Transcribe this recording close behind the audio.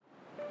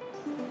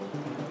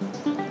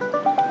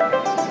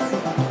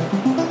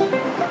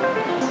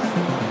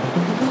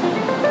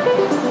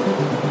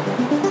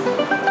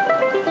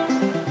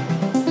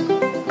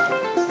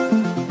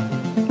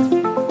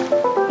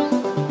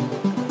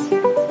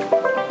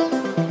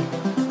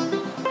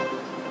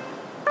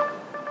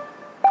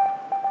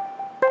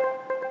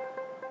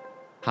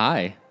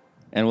Hi,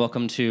 and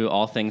welcome to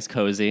All Things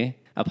Cozy,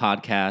 a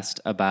podcast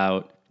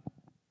about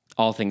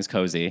all things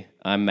cozy.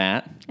 I'm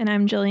Matt. And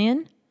I'm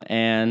Jillian.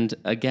 And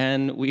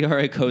again, we are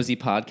a cozy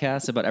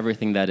podcast about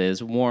everything that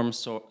is warm,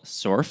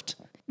 soft.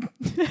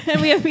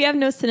 And we have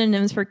no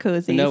synonyms for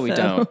cozy. No, we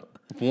don't.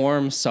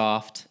 Warm,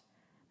 soft,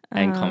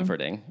 and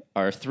comforting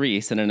are three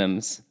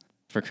synonyms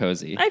for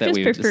cozy. I just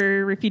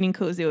prefer repeating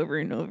cozy over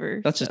and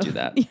over. Let's just do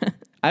that. Yeah.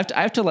 I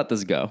have to let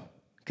this go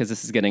because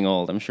this is getting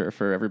old, I'm sure,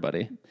 for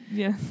everybody.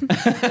 Yeah.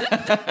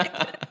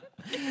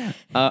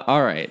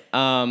 All right.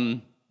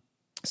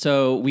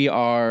 So we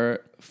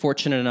are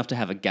fortunate enough to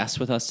have a guest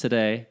with us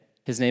today.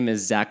 His name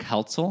is Zach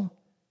Heltzel,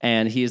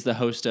 and he is the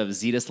host of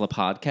Zetus La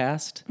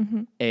Podcast,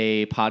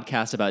 a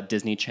podcast about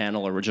Disney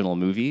Channel original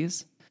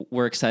movies.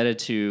 We're excited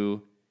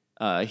to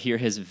hear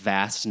his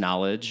vast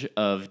knowledge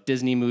of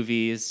Disney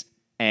movies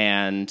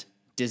and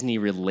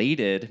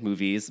Disney-related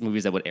movies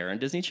that would air on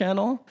Disney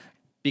Channel,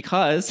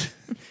 because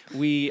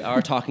we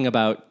are talking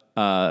about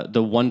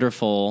the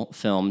wonderful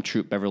film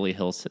Troop Beverly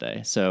Hills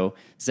today. So,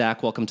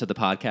 Zach, welcome to the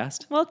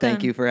podcast. Welcome.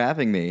 Thank you for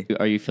having me.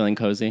 Are you feeling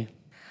cozy?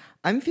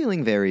 I'm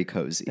feeling very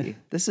cozy.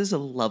 This is a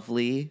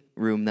lovely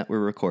room that we're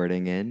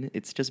recording in.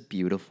 It's just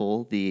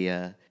beautiful.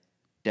 The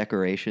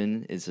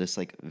decoration is just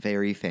like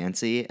very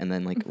fancy. And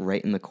then like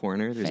right in the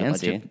corner, there's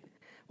Fancy? a bunch of,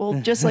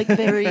 well, just like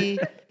very,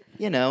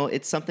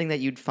 it's something that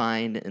you'd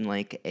find in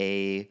like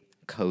a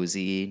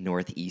cozy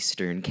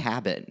northeastern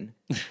cabin.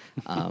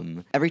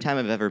 Every time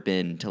I've ever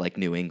been to like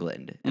New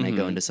England and I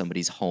go into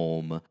somebody's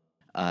home,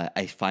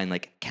 I find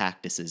like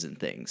cactuses and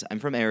things. I'm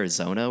from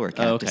Arizona where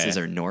cactuses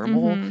are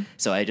normal,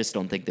 so I just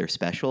don't think they're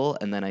special.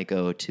 And then I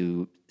go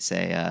to,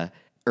 say,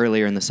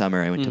 earlier in the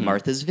summer, I went to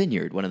Martha's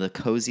Vineyard, one of the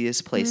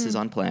coziest places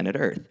on planet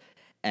Earth.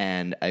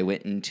 And I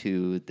went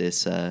into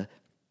this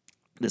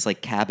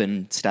like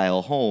cabin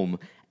style home,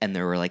 and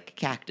there were like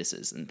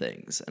cactuses and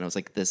things. And I was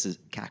like, this is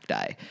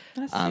cacti.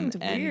 That seems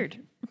weird.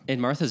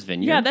 In Martha's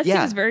Vineyard? Yeah, that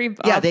seems very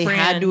Yeah, they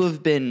off-brand. had to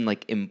have been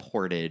like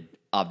imported,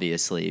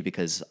 obviously,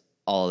 because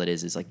all it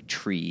is like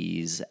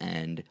trees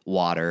and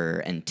water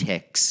and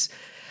ticks.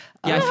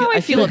 Yeah, I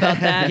feel about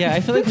that. Yeah,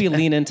 I feel like we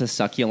lean into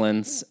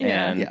succulents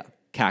and Yeah.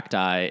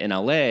 cacti in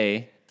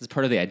LA. It's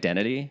part of the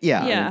identity.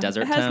 Yeah. Yeah, in a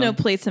desert it has town. no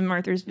place in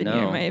Martha's Vineyard,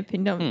 No. in my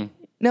opinion.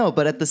 No,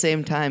 but at the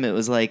same time, it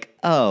was like,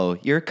 oh,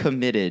 you're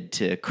committed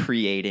to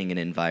creating an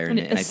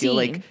environment. A And I feel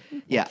like,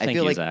 scene. yeah, Thank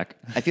you, Zach.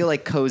 I feel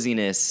like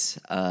coziness,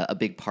 a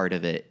big part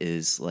of it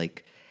is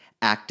like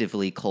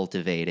actively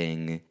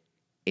cultivating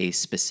a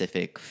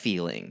specific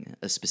feeling,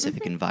 a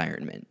specific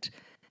environment.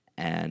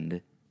 And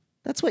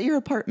that's what your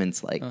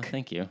apartment's like. Oh,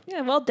 thank you.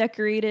 Yeah, well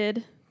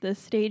decorated. The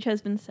stage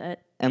has been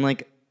set. And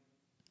like,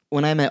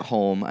 when I'm at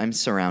home, I'm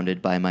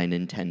surrounded by my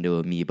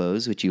Nintendo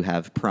amiibos, which you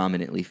have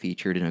prominently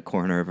featured in a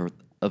corner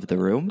of the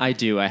room. I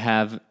do. I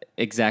have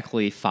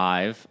exactly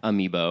 5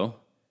 amiibo.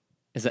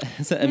 Is that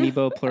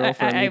amiibo plural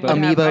for I amiibo? would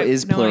have- Amiibo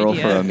is no plural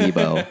idea. for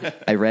amiibo.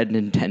 I read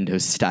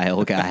Nintendo's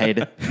style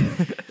guide.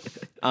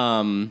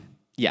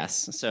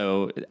 Yes.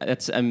 So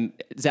that's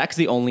Zach's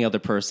the only other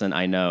person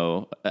I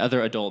know,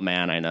 other adult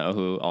man I know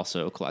who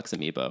also collects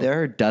amiibo.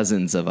 There are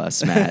dozens of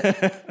us,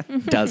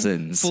 Matt.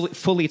 Dozens.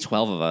 Fully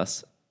 12 of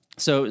us.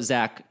 So,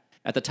 Zach,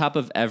 at the top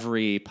of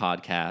every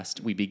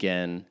podcast, we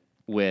begin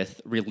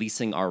with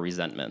releasing our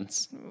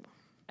resentments.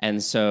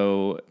 And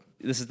so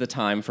this is the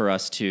time for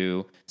us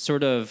to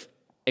sort of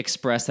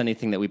express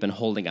anything that we've been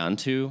holding on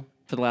to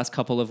for the last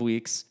couple of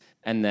weeks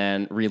and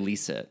then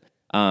release it.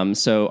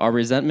 So our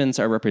resentments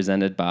are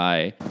represented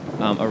by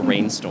a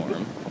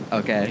rainstorm.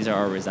 Okay. These are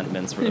our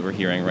resentments that we're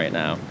hearing right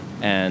now.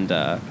 And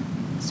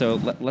so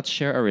let's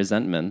share our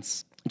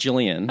resentments.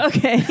 Jillian.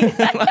 Okay.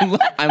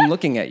 I'm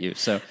looking at you,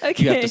 so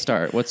you have to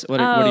start. What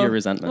are your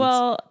resentments?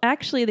 Well,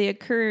 actually, they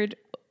occurred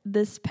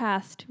this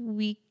past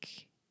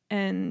week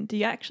and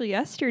actually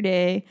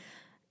yesterday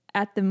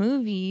at the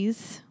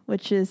movies,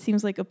 which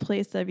seems like a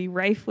place that'd be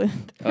rife with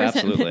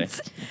absolutely.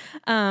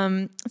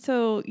 resentments.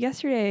 So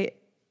yesterday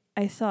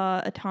I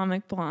saw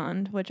Atomic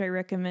Blonde, which I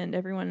recommend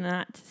everyone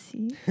not to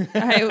see.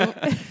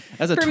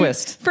 As a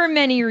twist. For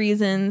many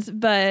reasons,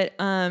 but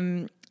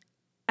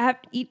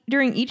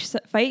during each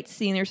fight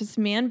scene, there's this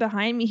man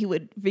behind me who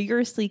would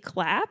vigorously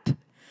clap,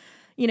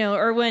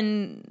 or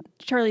when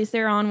Charlize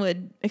Theron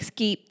would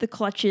escape the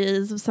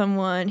clutches of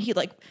someone, he'd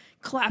like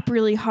clap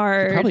really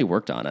hard. Probably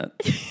worked on it.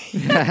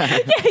 Yeah,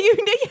 you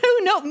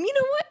know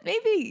what?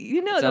 Maybe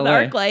It's the LA.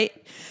 arc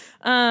light.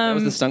 That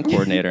was the stunt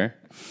coordinator.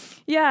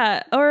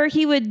 Yeah, or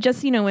he would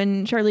just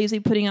when Charlize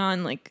would be putting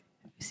on like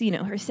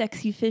her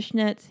sexy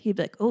fishnets, he'd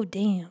be like, "Oh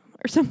damn,"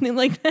 or something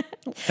like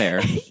that.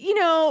 Fair.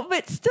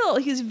 But still,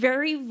 he's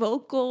very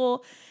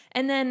vocal.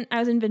 And then I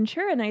was in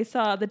Ventura and I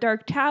saw The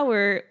Dark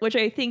Tower, which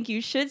I think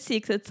you should see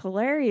because it's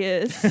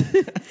hilarious.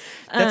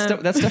 That's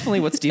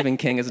definitely what Stephen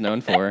King is known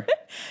for.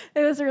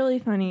 It was really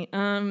funny.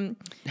 And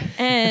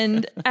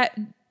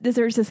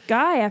there's this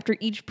guy after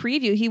each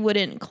preview, he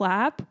wouldn't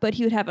clap, but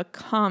he would have a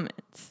comment.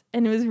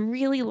 And it was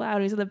really loud.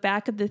 It was at the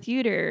back of the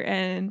theater.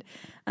 And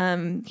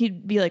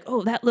he'd be like,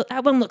 "Oh, that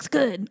one looks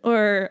good."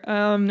 Or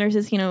there's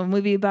this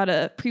movie about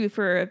a preview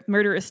for a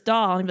murderous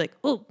doll, and he'd be like,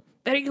 "Oh,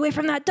 better get away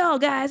from that doll,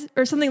 guys,"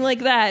 or something like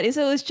that.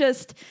 So it was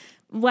just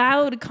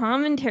loud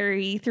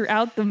commentary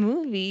throughout the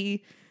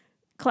movie,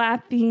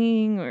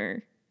 clapping,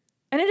 and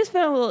I just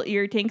found it a little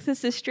irritating because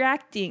it's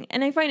distracting,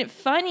 and I find it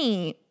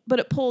funny, but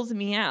it pulls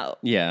me out.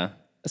 Yeah,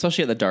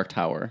 especially at the Dark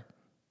Tower.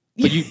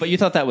 But you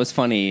thought that was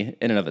funny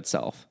in and of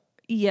itself.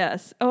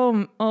 Yes.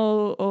 Oh!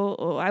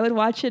 I would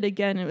watch it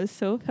again. It was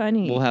so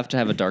funny. We'll have to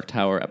have a Dark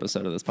Tower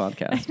episode of this I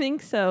podcast.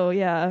 think so.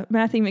 Yeah,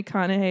 Matthew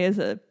McConaughey is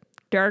a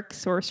dark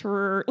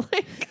sorcerer.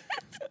 Like,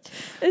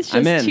 it's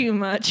I'm just in. too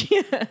much.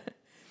 Yeah.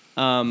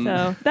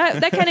 So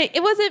that kind of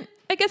it wasn't.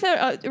 I guess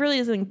it really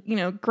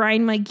doesn't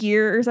grind my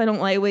gears. I don't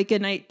lie awake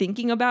at night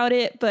thinking about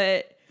it,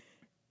 but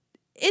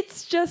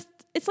it's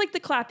like the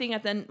clapping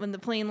at the end when the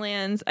plane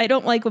lands. I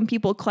don't like when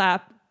people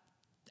clap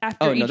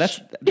after. Oh no,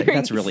 that's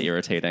really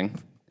irritating.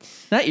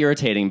 Not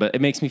irritating, but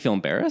it makes me feel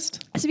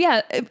embarrassed. So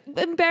yeah,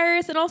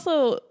 embarrassed, and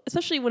also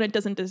especially when it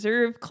doesn't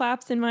deserve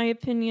claps, in my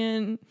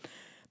opinion.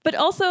 But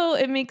also,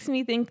 it makes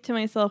me think to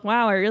myself,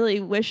 "Wow, I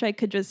really wish I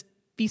could just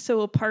be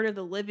so a part of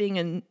the living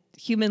and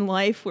human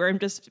life where I'm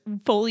just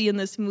fully in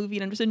this movie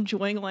and I'm just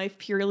enjoying life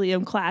purely.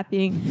 I'm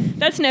clapping."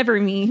 That's never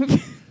me.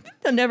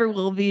 That never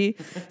will be.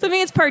 So I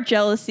mean, it's part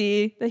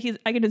jealousy that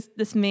I can just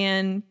this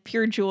man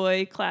pure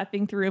joy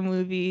clapping through a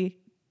movie.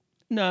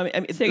 No, I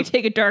mean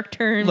Take a dark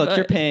turn. look, but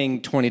you're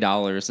paying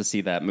 $20 to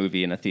see that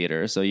movie in a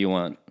theater, so you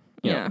want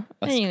a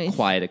Anyways,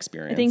 quiet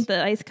experience. I think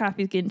the iced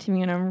coffee is getting to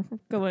me, and I'm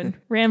going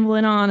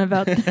rambling on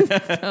about this.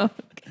 So.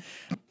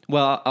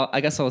 Well, I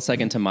guess I'll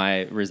second to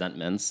my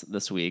resentments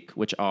this week,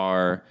 which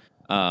are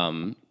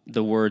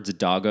the words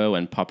doggo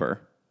and pupper.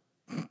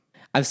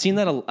 I've seen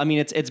that. I mean,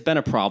 it's been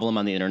a problem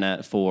on the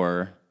internet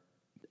for.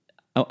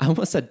 I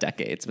almost said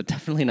decades, but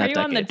definitely not Are you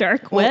decades. on the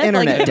dark Well, web?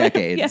 internet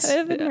decades. Yeah, I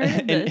haven't heard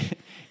of this.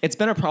 It's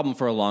been a problem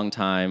for a long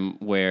time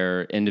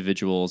where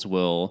individuals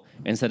will,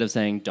 instead of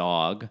saying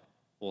dog,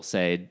 will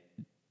say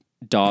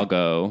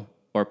doggo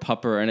or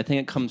pupper. And I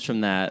think it comes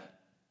from that.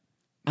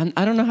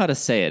 I don't know how to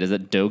say it. Is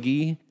it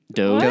doge?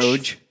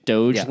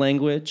 Doge Yeah.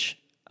 language?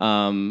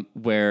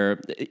 Where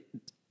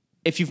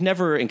if you've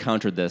never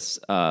encountered this,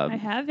 I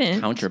haven't.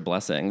 count your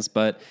blessings,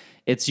 but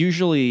it's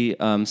usually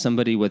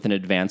somebody with an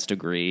advanced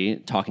degree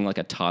talking like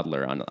a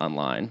toddler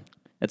online.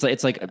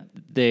 It's like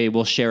they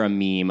will share a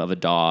meme of a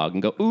dog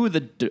and go, "Ooh, the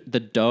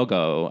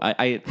doggo." I've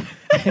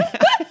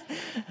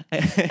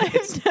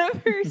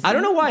never I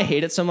don't know why I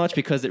hate it so much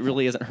because it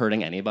really isn't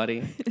hurting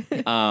anybody,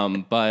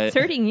 but It's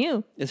hurting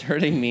you. it's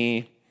hurting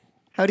me.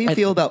 How do you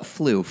feel about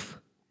floof?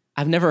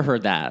 I've never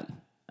heard that.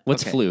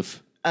 What's Okay.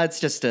 floof? It's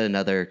just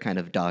another kind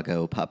of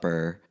doggo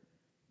pupper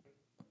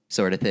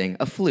sort of thing.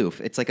 A floof.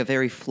 It's like a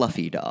very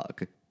fluffy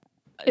dog.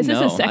 Is this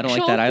No, a sexual I don't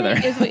like that either.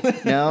 thing?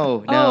 Wait,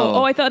 No,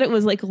 oh, I thought it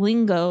was like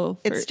lingo.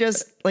 It's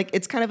just like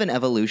it's kind of an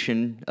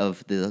evolution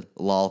of the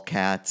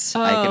lolcats.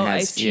 I Oh, can I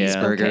has see.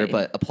 cheeseburger, Okay.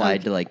 but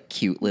applied to like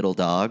cute little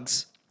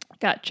dogs.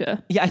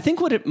 Gotcha. Yeah, I think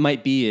what it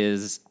might be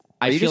is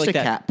I Are you feel just like a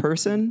that. cat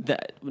person?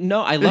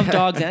 No, I love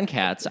dogs and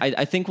cats.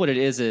 I think what it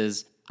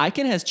is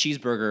Icon has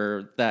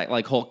cheeseburger that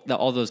like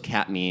all those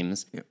cat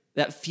memes.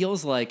 That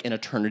feels like an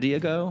eternity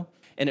ago,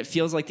 and it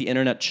feels like the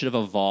internet should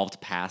have evolved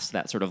past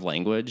that sort of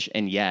language,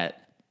 and yet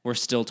we're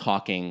still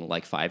talking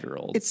like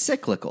 5-year-olds. It's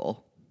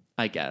cyclical.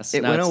 I guess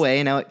It Now went it's-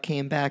 away, now it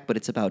came back, but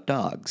it's about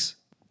dogs.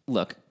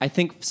 Look, I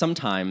think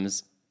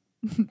sometimes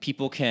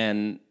people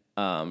can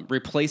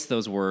replace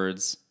those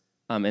words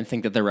and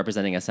think that they're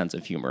representing a sense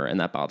of humor, and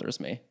that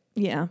bothers me.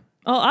 Yeah.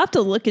 I'll have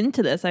to look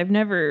into this.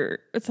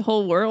 It's a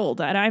whole world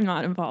that I'm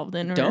not involved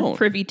in or Don't.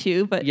 privy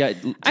to, but Yeah,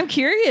 I'm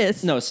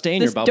curious. No, stay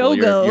in your This bubble.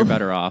 dogo You're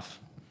better off.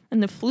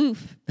 and the floof,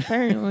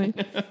 apparently.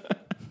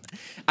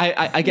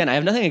 I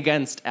have nothing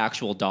against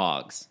actual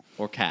dogs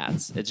or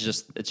cats. It's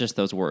just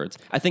those words.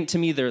 I think to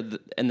me they're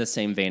in the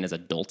same vein as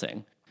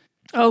adulting,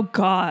 Oh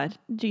God.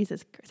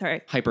 Jesus.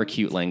 Sorry. hyper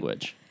cute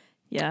language.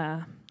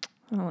 Yeah.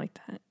 I don't like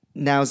that.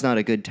 Now's not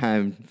a good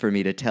time for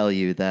me to tell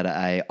you that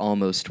I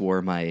almost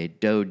wore my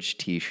Doge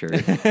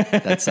t-shirt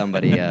that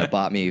somebody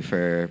bought me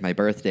for my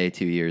birthday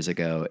 2 years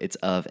ago. It's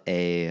of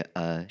a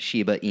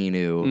Shiba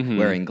Inu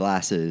wearing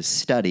glasses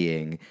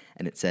studying,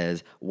 and it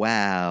says,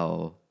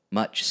 "Wow,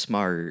 much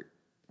smart."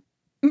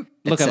 Look,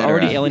 I've cetera.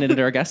 already alienated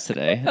our guest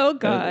today. Oh,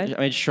 God. I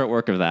made short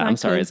work of that. I'm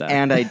sorry, Exactly.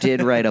 Zach. And I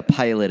did write a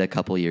pilot a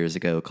couple years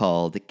ago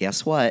called,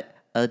 guess what?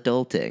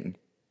 Adulting.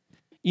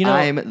 You know,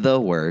 I'm the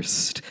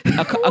worst.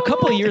 a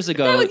couple of years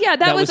ago,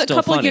 that was a still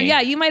couple funny, years.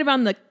 Yeah, you might have been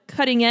on the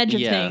cutting edge of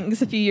Yeah.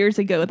 things a few years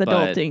ago with but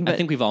adulting. But I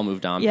think we've all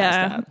moved on Yeah.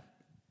 past that.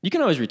 You can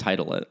always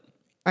retitle it.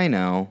 I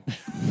know.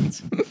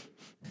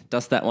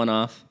 Dust that one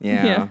off.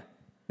 Yeah.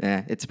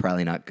 Yeah, it's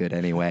probably not good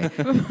anyway.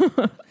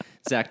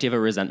 Zach, do you have a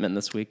resentment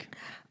this week?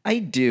 I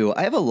do.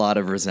 I have a lot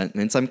of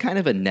resentments. I'm kind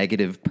of a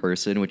negative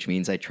person, which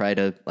means I try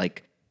to I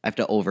have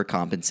to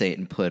overcompensate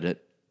and put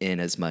it in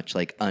as much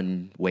like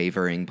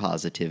unwavering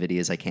positivity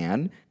as I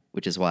can,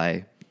 which is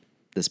why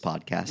this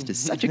podcast is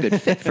such a good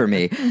fit for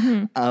me.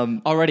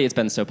 Already, it's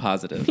been so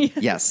positive.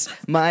 Yes.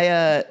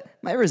 My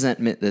My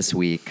resentment this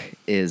week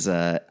is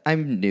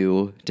I'm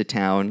new to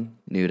town,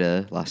 new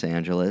to Los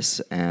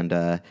Angeles,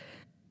 and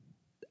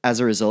as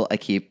a result, I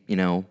keep,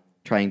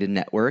 trying to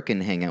network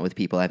and hang out with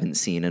people I haven't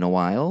seen in a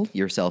while,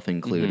 yourself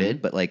included.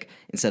 Mm-hmm. But like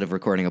instead of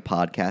recording a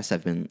podcast,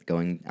 I've been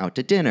going out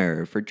to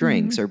dinner for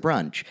drinks or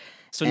brunch.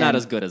 So not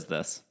as good as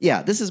this.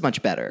 Yeah, this is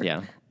much better.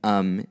 Yeah.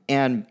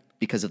 And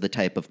because of the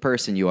type of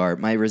person you are,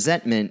 my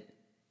resentment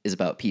is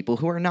about people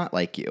who are not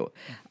like you.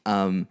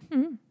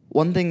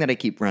 One thing that I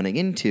keep running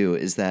into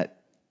is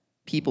that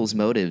people's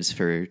motives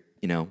for,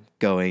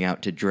 going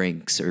out to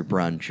drinks or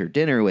brunch or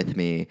dinner with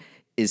me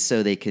is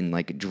so they can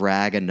like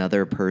drag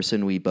another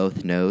person we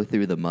both know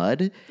through the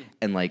mud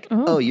and like,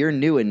 oh, you're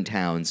new in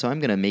town, so I'm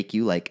going to make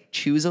you like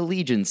choose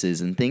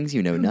allegiances and things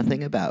you know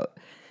nothing about.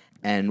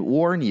 And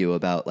warn you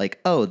about like,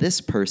 oh,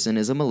 this person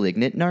is a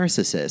malignant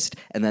narcissist.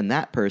 And then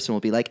that person will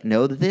be like,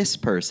 no, this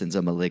person's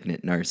a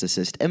malignant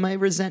narcissist. And my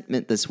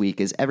resentment this week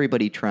is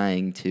everybody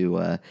trying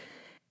to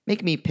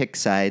make me pick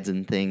sides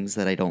and things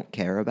that I don't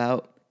care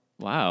about.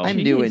 Wow. I'm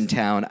new in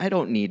town. I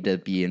don't need to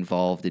be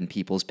involved in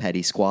people's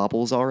petty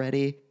squabbles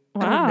already.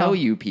 I don't know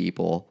you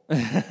people.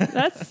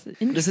 That's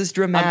This is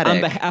dramatic.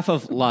 On behalf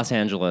of Los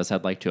Angeles,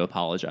 I'd like to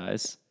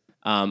apologize.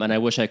 And I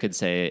wish I could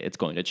say it's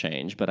going to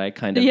change, but I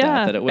kind of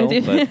doubt that it will.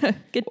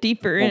 But get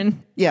deeper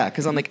in. Yeah,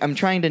 because I'm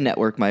trying to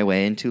network my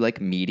way into like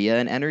media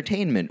and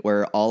entertainment,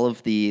 where all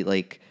of the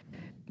like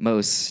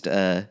most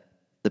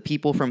the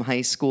people from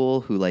high school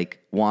who like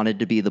wanted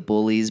to be the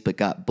bullies but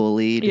got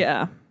bullied,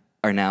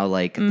 are now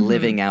like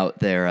living out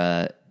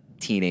their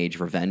teenage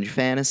revenge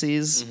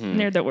fantasies.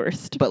 They're the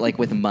worst. But like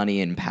with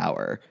money and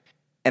power,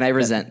 and I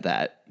resent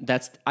that.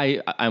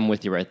 I'm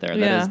with you right there.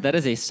 That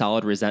is a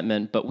solid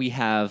resentment. But we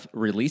have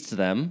released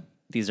them.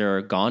 These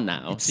are gone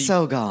now. It's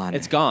so gone.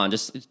 It's gone.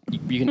 Just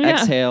you can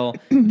exhale.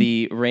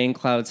 The rain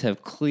clouds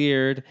have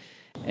cleared,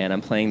 and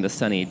I'm playing the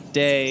sunny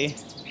day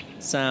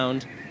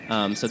sound.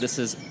 So this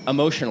is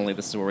emotionally,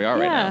 this is where we are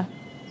right now.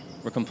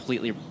 We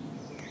completely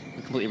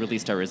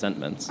released our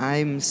resentments.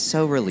 I'm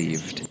so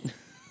relieved.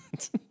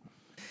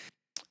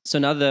 So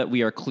now that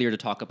we are clear to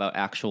talk about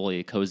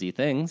actually cozy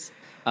things,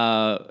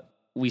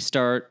 we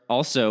start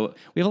also,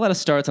 we have a lot of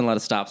starts and a lot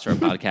of stops to our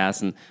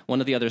podcast. And one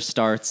of the other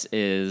starts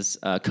is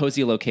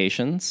Cozy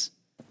Locations,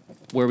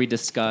 where we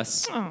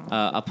discuss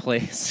a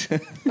place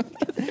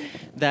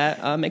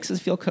that makes us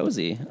feel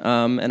cozy.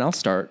 And I'll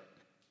start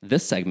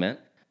this segment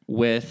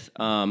with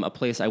a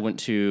place I went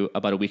to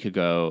about a week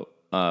ago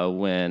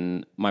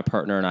when my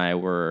partner and I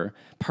were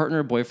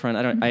partner, boyfriend.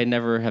 I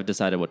never have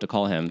decided what to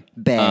call him.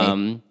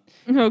 Bae.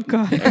 Oh,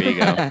 God. There you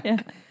go.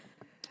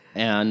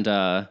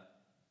 And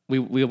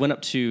we went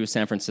up to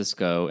San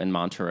Francisco and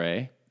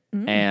Monterey.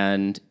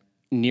 And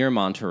near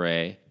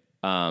Monterey,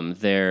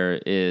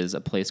 there is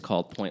a place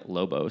called Point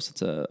Lobos.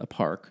 It's a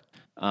park.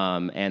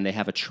 And they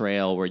have a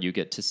trail where you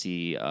get to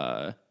see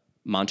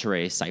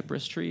Monterey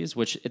cypress trees,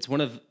 which it's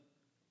one of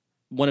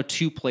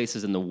two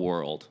places in the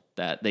world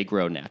that they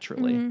grow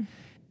naturally.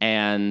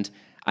 And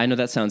I know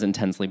that sounds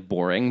intensely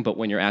boring, but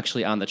when you're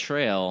actually on the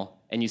trail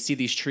and you see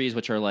these trees,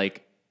 which are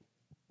like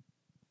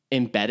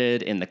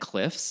embedded in the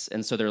cliffs,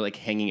 and so they're like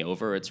hanging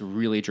over. It's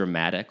really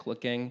dramatic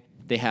looking.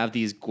 They have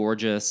these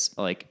gorgeous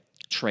like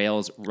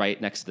trails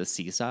right next to the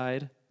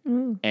seaside,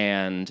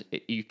 and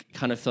you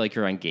kind of feel like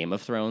you're on Game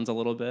of Thrones a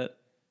little bit.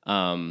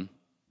 And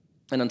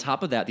on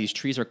top of that, these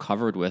trees are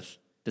covered with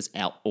this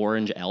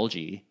orange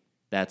algae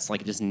that's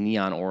like just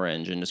neon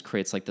orange and just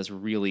creates like this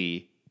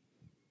really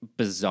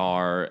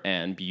bizarre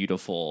and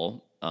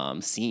beautiful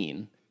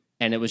scene.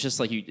 And it was just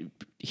like you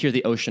hear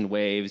the ocean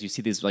waves, you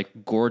see these like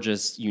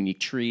gorgeous, unique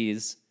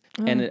trees.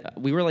 And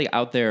we were like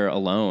out there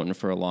alone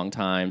for a long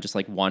time, just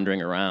like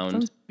wandering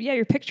around.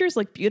 Your pictures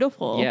look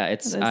beautiful. Yeah,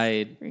 it's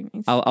very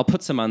nice. I'll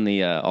put some on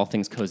the All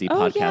Things Cozy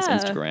podcast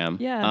Instagram.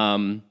 Yeah.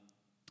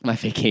 My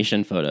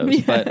vacation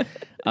photos. But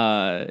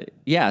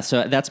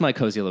so that's my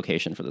cozy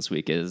location for this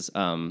week is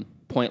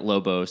Point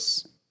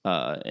Lobos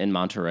in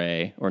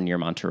Monterey or near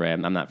Monterey.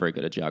 I'm not very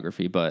good at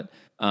geography, but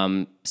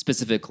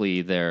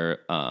specifically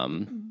their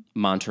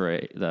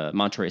the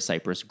Monterey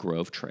Cypress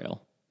Grove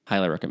Trail.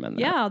 Highly recommend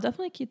that. Yeah, I'll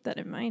definitely keep that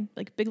in mind.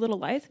 Like Big Little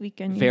Lies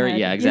weekend.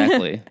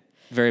 Exactly.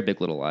 Very Big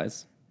Little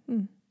Lies.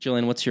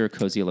 Jillian, what's your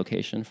cozy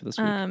location for this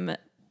week?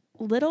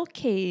 Little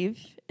Cave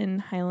in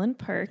Highland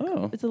Park.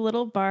 Oh. It's a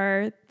little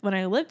bar. When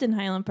I lived in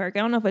Highland Park, I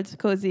don't know if it's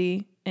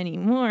cozy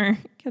anymore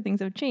because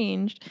things have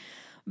changed,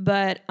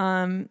 but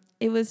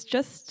it was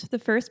just the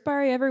first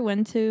bar I ever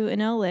went to in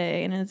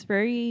LA, and it's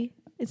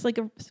like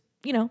it's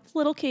a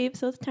little cave,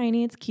 so it's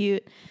tiny, it's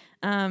cute,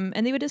 and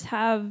they would just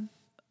have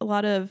a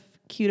lot of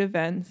cute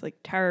events. Like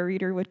Tara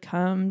Reader would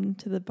come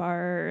to the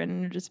bar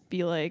and it'd just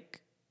be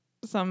like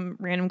some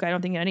random guy. I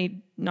don't think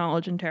any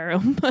knowledge in tarot,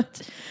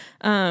 but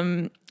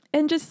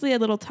and just a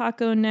little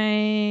taco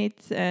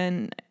nights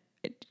and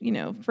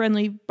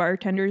friendly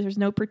bartenders. There's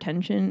no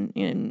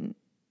pretension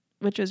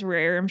which is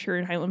rare, I'm sure,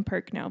 in Highland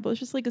Park now, but it's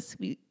just like a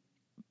sweet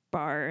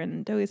bar,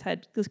 and it always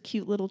had those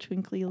cute little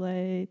twinkly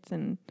lights.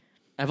 And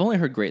I've only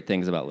heard great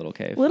things about Little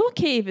Cave. Little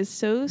Cave is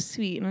so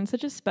sweet and it's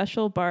such a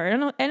special bar. I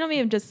don't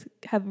even just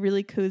have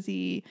really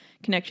cozy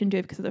connection to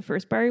it because of the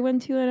first bar we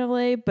went to in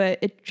LA, but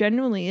it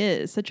genuinely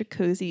is such a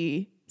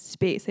cozy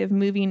space. They have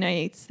movie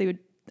nights.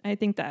 I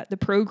think that the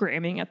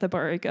programming at the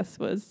bar, I guess,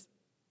 was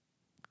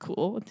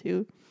cool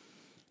too.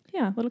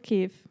 Yeah, Little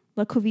Cave,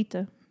 La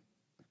Covita.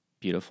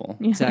 Beautiful.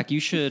 Yeah. Zach, you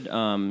should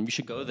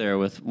go there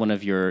with one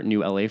of your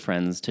new LA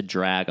friends to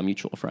drag a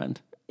mutual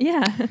friend.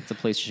 Yeah. It's a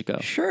place you should go.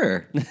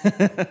 Sure.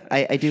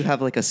 I do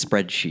have like a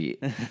spreadsheet.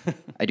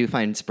 I do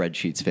find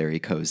spreadsheets very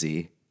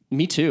cozy.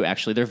 Me too,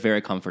 actually. They're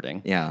very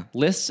comforting. Yeah,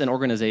 Lists and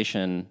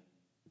organization,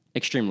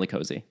 extremely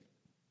cozy.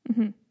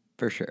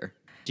 for sure.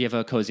 Do you have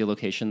a cozy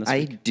location this I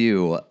week?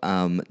 do.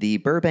 The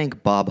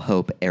Burbank Bob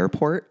Hope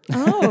Airport.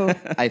 Oh,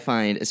 I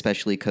find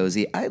especially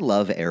cozy. I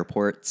love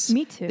airports.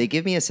 Me too. They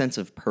give me a sense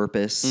of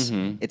purpose.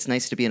 It's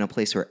nice to be in a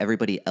place where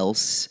everybody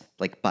else,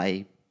 like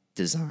by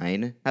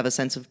design, have a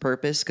sense of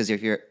purpose. Because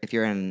if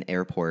you're in an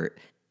airport,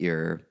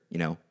 you're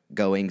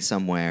going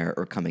somewhere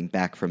or coming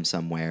back from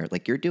somewhere.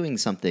 Like you're doing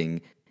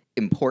something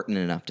important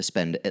enough to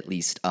spend at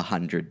least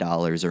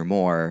 $100 or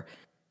more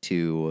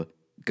to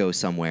go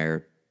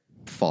somewhere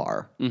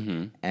far.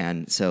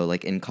 And so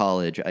like in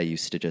college, I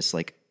used to just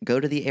like go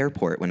to the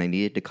airport when I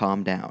needed to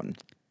calm down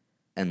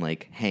and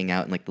like hang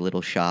out in like the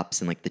little shops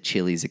and like the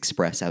Chili's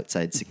Express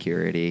outside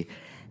security.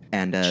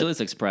 And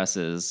Chili's Express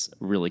is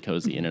really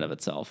cozy in and of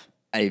itself.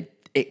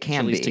 it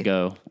can Chili's be. to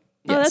go.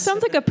 Oh, that Yes.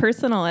 sounds like a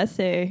personal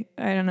essay.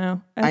 I don't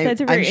know.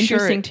 It's I'm very sure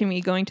interesting it- to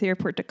me going to the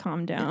airport to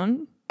calm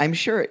down. I'm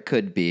sure it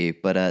could be,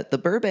 but the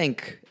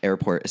Burbank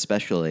airport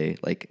especially,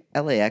 like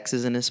LAX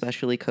isn't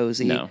especially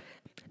cozy. No.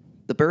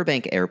 The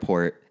Burbank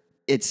airport,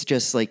 it's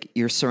just like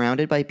you're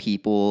surrounded by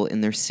people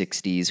in their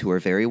 60s who are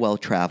very well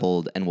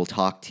traveled and will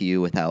talk to you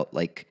without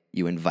like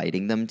you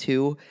inviting them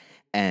to,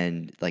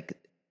 and like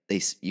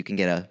you can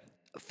get a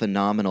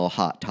phenomenal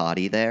hot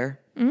toddy there.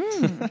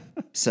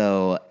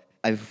 So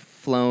I've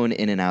flown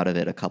in and out of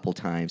it a couple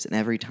times, and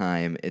every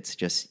time it's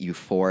just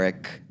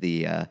euphoric.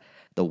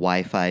 The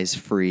Wi-Fi's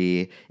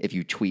free. If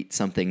you tweet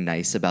something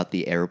nice about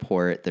the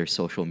airport, their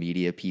social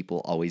media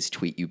people always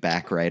tweet you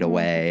back right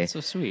away. So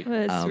sweet.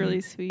 That's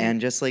really sweet. And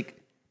just like,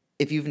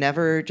 if you've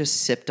never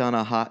just sipped on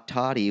a hot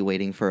toddy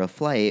waiting for a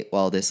flight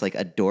while this like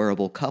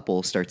adorable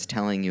couple starts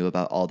telling you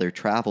about all their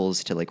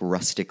travels to like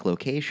rustic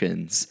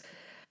locations,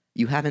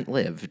 you haven't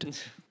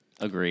lived.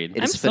 Agreed.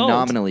 It is I'm sold.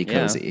 phenomenally Yeah.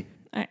 cozy.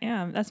 I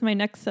am. That's my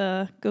next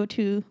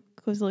go-to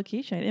cozy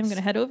location. I think I'm going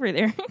to head over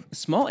there.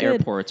 Small good.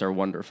 airports are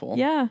wonderful.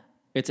 Yeah.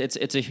 It's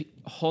a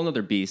whole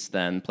other beast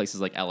than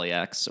places like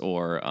LAX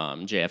or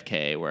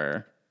JFK,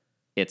 where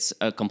it's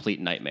a complete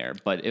nightmare.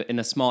 But in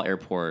a small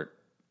airport,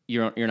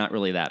 you're not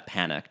really that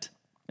panicked,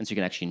 and so you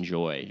can actually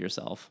enjoy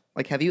yourself.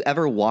 Like, have you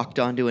ever walked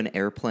onto an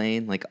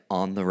airplane like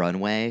on the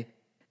runway?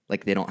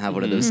 Like they don't have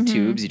one of those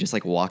tubes. You just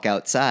like walk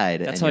outside.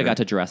 That's and how I you're- got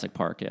to Jurassic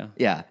Park. Yeah.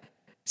 Yeah.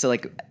 So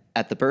like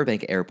at the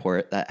Burbank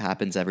airport, that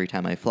happens every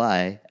time I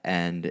fly,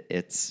 and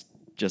it's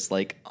just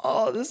like,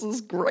 oh, this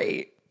is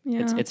great.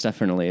 Yeah. It's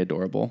definitely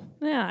adorable.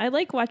 Yeah, I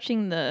like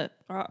watching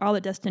all the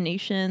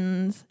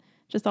destinations,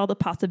 just all the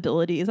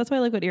possibilities. That's why I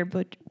like what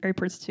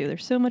airports do.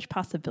 There's so much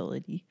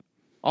possibility.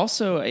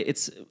 Also,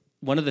 it's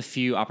one of the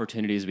few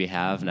opportunities we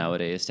have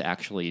nowadays to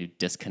actually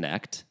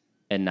disconnect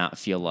and not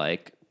feel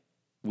like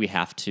we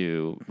have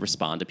to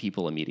respond to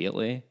people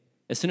immediately.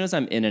 As soon as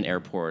I'm in an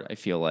airport, I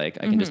feel like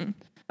I can just,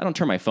 I don't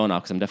turn my phone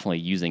off because I'm definitely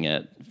using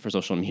it for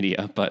social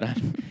media, but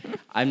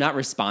I'm not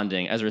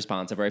responding as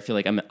responsive, or I feel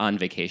like I'm on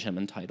vacation, I'm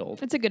entitled.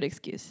 It's a good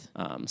excuse.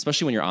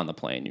 Especially when you're on the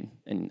plane,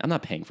 and I'm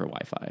not paying for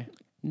Wi-Fi.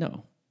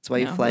 No. That's why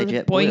you No, fly or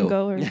JetBlue.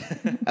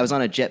 Boingo or I was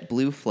on a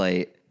JetBlue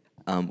flight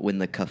when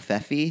the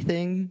Covfefe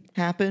thing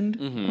happened.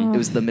 Mm-hmm. It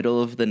was the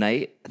middle of the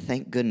night.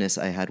 Thank goodness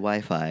I had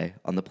Wi-Fi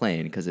on the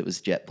plane because it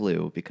was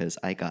JetBlue, because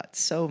I got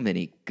so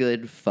many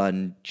good,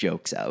 fun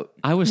jokes out.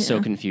 I was so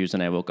confused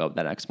when I woke up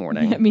that next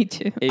morning. yeah, me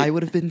too. It- I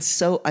would have been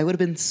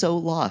so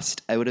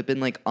lost. I would have been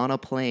like on a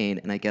plane,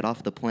 and I get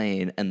off the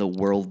plane and the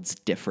world's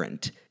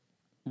different.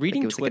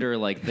 Reading it was like Twitter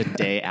like the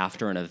day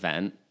after an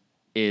event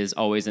is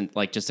always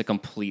like just a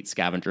complete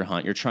scavenger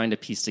hunt. You're trying to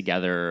piece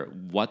together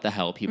what the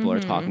hell people are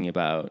talking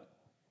about.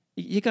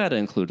 You got to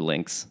include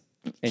links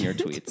in your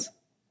tweets.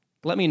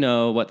 Let me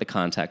know what the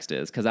context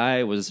is, because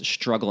I was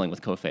struggling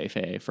with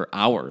Covfefe for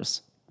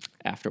hours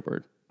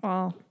afterward.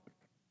 Well,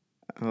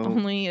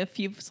 only a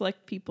few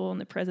select people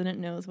and the president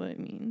knows what it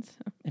means.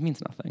 It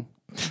means nothing.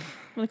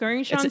 Like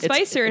Orange Sean It's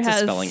Spicer it's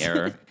has a spelling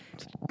error.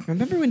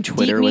 Remember when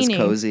Twitter was meaning.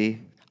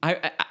 cozy?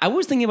 I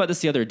was thinking about this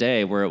the other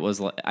day, where it was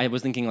like, I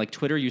was thinking like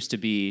Twitter used to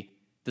be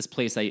this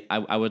place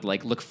I would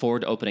like look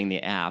forward to opening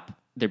the app.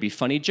 There'd be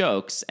funny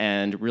jokes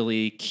and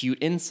really cute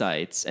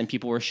insights, and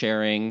people were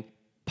sharing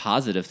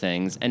positive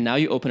things. And now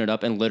you open it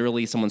up and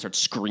literally someone starts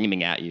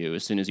screaming at you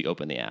as soon as you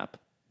open the app.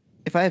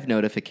 If I have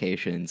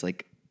notifications,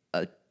 like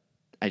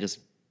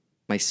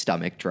my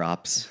stomach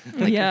drops.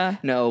 Like, Yeah.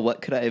 no,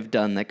 what could I have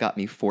done that got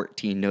me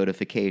 14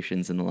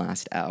 notifications in the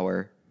last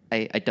hour?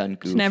 I done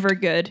goof. It's never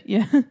good.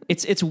 Yeah.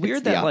 It's weird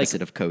It's the that like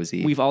opposite of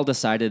cozy. we've all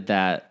decided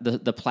that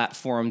the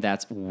platform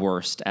that's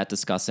worst at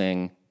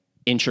discussing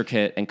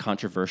intricate and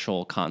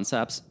controversial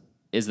concepts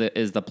is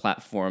the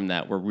platform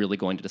that we're really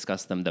going to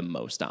discuss them the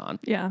most on.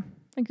 Yeah.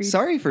 Agreed.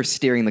 Sorry for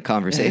steering the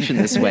conversation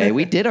this way.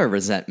 We did our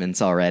resentments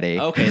already.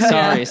 Okay,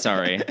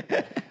 sorry.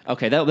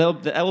 Okay, that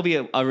will be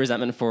a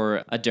resentment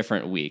for a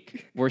different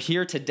week. We're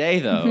here today,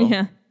 though.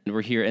 Yeah.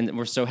 We're here, and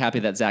we're so happy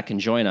that Zach can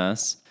join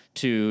us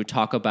to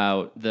talk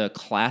about the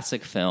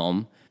classic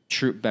film,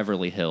 Troop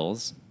Beverly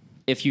Hills.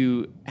 If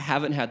you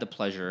haven't had the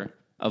pleasure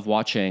of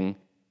watching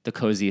the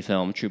cozy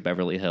film, Troop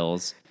Beverly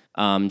Hills,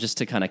 just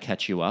to kind of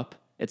catch you up,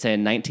 it's a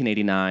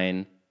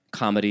 1989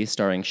 comedy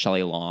starring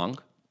Shelley Long.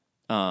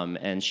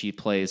 And she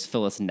plays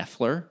Phyllis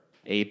Neffler,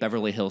 a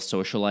Beverly Hills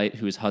socialite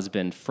whose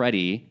husband,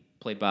 Freddie,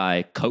 played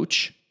by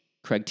Coach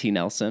Craig T.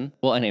 Nelson.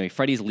 Well, anyway,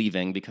 Freddie's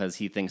leaving because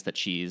he thinks that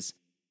she's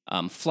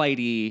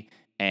flighty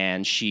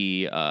and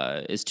she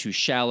is too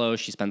shallow.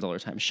 She spends all her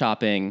time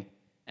shopping.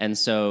 And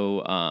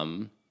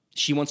so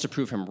she wants to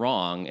prove him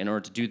wrong. In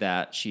order to do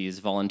that, she's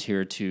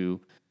volunteered to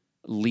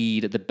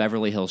lead the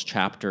Beverly Hills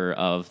chapter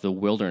of the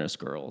Wilderness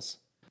Girls.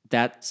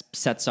 That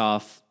sets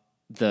off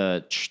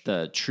the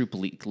troop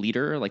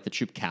leader, like the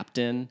troop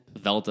captain,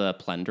 Velda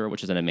Plender,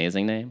 which is an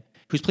amazing name,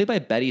 who's played by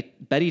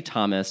Betty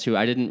Thomas, who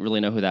I didn't really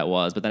know who that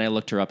was, but then I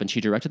looked her up and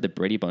she directed the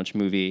Brady Bunch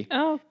movie,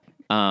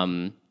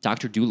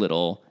 Dr.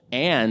 Dolittle,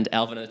 and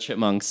Alvin and the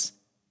Chipmunks,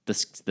 the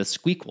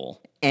Squeakquel.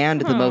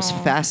 And the most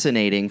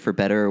fascinating, for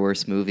better or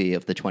worse, movie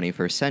of the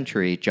 21st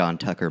century, John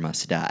Tucker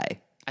Must Die.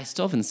 I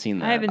still haven't seen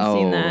that. I haven't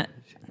seen that.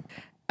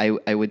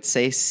 I would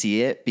say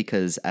see it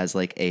because as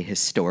like a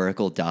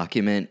historical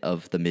document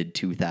of the mid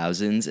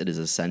 2000s, it is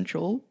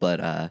essential,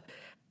 but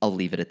I'll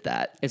leave it at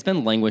that. It's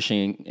been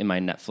languishing in my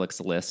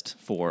Netflix list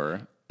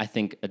for, I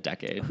think, a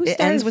decade. Who It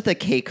stars- ends with a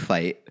cake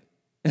fight.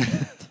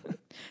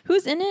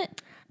 Who's in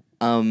it?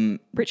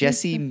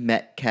 Jesse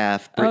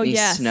Metcalf, Brittany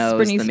yes, Snow's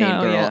Brittany the main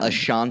Snow, girl, yeah.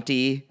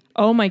 Ashanti.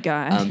 Oh my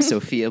god.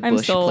 Sophia I'm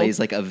Bush sold. plays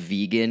like a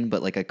vegan,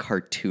 but like a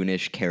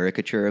cartoonish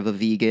caricature of a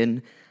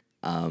vegan.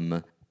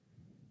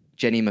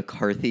 Jenny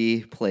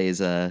McCarthy plays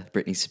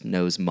Brittany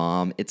Snow's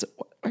mom.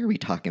 Why are we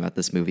talking about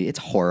this movie? It's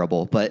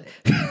horrible, but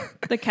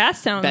The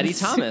cast sounds Betty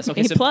Thomas.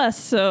 Okay, A so- plus.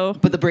 So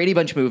but the Brady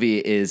Bunch movie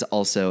is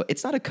also,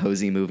 it's not a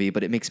cozy movie,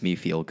 but it makes me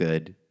feel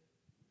good.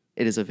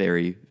 It is a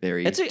very,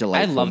 very delightful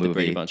I love movie. the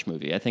Brady Bunch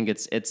movie. I think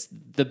it's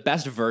the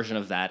best version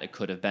of that it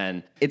could have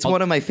been. It's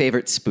one of my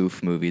favorite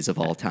spoof movies of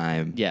all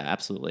time. Yeah,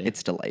 absolutely.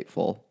 It's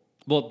delightful.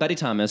 Well, Betty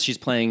Thomas, she's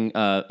playing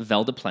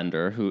Velda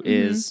Plender, who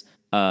is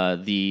a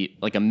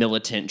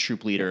militant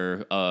troop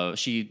leader.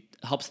 She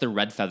helps the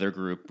Red Feather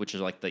Group, which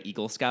is like the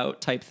Eagle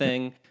Scout type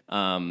thing,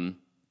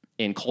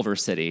 in Culver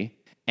City.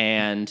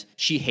 And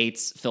she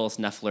hates Phyllis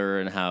Neffler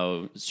and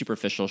how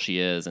superficial she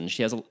is, and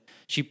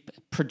she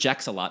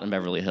projects a lot in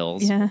Beverly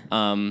Hills. Yeah.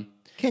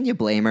 Can you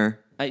blame her?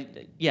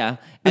 Yeah.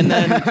 And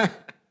then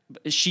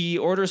she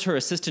orders her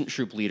assistant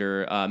troop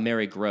leader,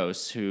 Mary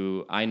Gross,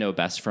 who I know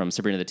best from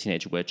Sabrina the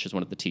Teenage Witch, as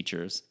one of the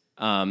teachers,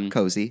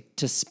 Cozy.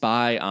 to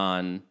spy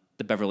on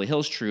the Beverly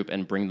Hills troop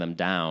and bring them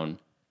down.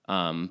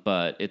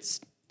 But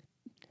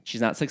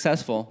she's not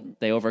successful.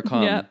 They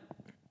overcome. Yep.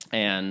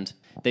 And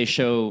they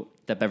show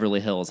that Beverly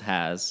Hills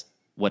has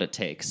what it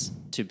takes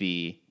to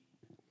be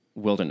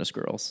Wilderness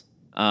Girls.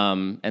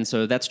 And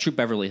so that's Troop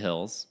Beverly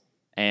Hills.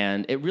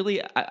 And it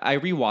really, I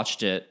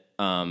rewatched it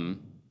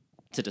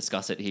to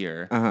discuss it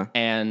here.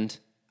 And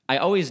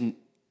I've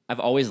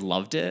always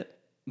loved it,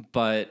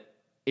 but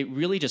it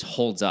really just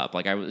holds up.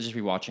 Like I was just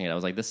rewatching it. I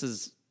was like, this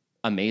is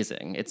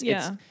amazing. It's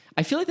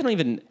I feel like they don't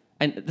even,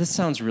 and this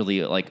sounds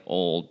really like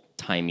old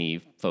timey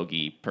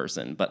fogey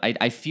person, but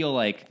I feel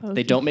like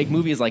they don't make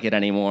movies like it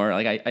anymore.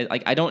 Like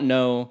I don't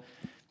know.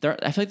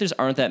 I feel like there's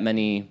aren't that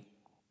many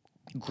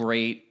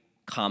great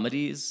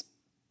comedies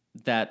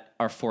that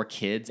are for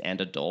kids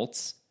and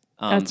adults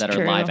that are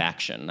true. live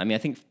action. I mean, I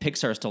think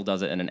Pixar still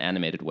does it in an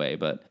animated way,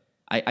 but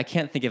I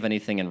can't think of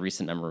anything in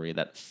recent memory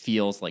that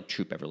feels like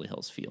Troop Beverly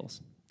Hills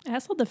feels. I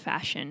also the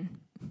fashion.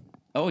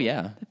 Oh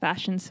yeah. The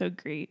fashion's so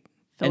great.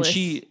 And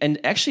Phyllis.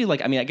 actually,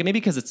 like, I mean, maybe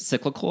because it's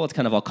cyclical, it's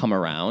kind of all come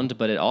around,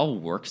 but it all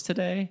works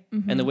today.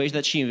 And the way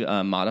that she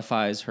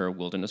modifies her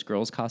Wilderness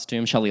Girls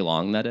costume, Shelley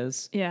Long, that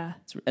is. Yeah.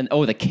 And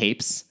the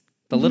capes,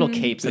 the little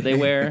capes that they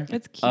wear.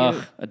 It's cute.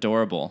 Ugh,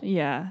 adorable.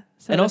 Yeah.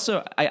 So And that's-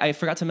 also, I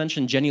forgot to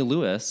mention Jenny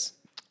Lewis,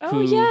 Oh,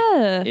 who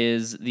yeah.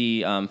 is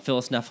the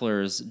Phyllis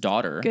Neffler's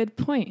daughter. Good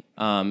point.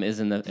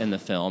 Is in the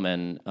film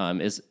and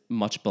is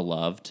much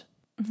beloved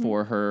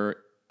for her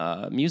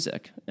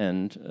music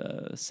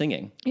and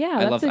singing. Yeah,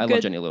 I that's love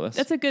Jenny Lewis.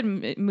 That's a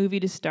good movie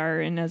to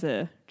star in as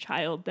a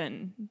child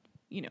than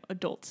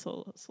adult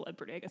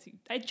celebrity. I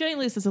guess Jenny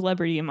Lewis is a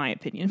celebrity in my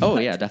opinion. Oh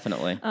but- yeah,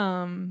 definitely.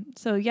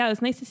 So yeah, it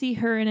was nice to see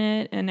her in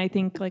it, and I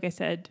think, like I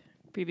said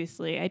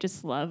previously, I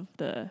just love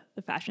the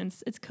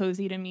fashions. It's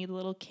cozy to me, the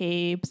little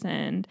capes,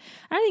 and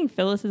I think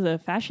Phyllis is a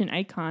fashion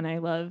icon. I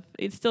love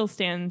it. Still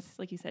stands,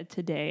 like you said,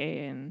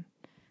 today, and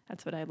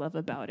that's what I love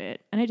about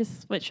it. And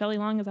what Shelley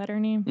Long, is that her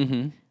name?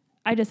 Mm-hmm.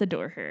 I just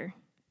adore her.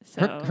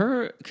 So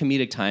Her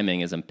comedic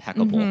timing is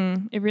impeccable.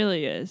 it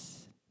really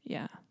is.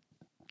 Yeah.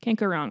 Can't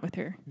go wrong with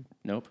her.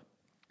 Nope.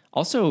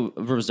 Also,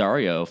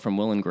 Rosario from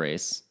Will and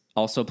Grace,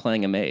 also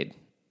playing a maid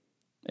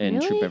in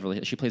True Really? Beverly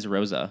Hills. She plays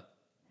Rosa,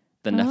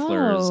 the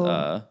Neffler's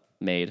Oh.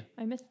 maid.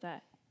 I missed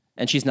that.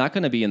 And she's not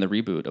going to be in the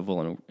reboot of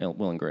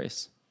Will and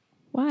Grace.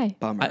 Why?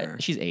 Bummer.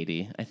 She's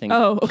 80, I think.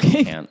 Oh, She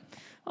okay. can't.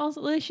 Also,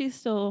 at least she's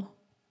still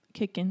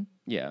kicking.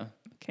 Yeah.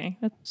 Okay.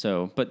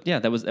 So, but yeah,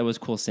 that was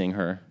cool seeing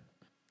her.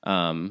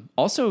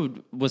 Also,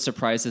 was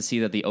surprised to see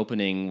that the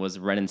opening was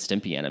Ren and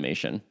Stimpy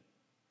animation.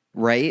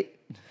 Right?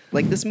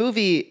 Like, this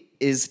movie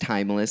is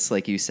timeless,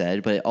 like you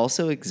said, but it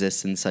also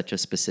exists in such a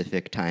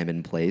specific time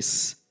and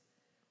place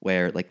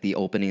where, like, the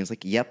opening is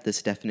like, yep,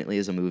 this definitely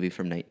is a movie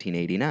from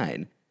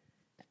 1989.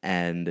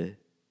 And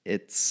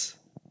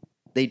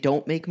they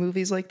don't make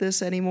movies like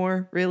this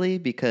anymore, really,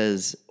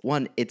 because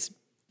one,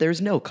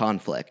 there's no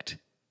conflict.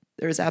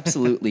 There's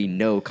absolutely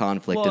no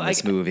conflict in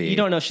this movie. You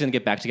don't know if she's gonna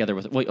get back together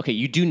with. Well, okay,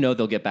 you do know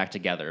they'll get back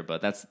together,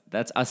 but that's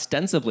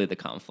ostensibly the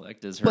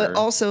conflict. Is her? But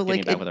also, getting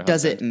like, back with her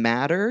does it husband.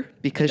 matter?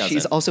 Because she's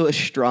doesn't. also a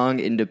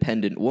strong,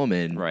 independent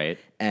woman. Right.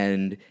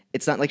 And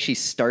it's not like she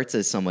starts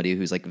as somebody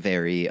who's, like,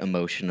 very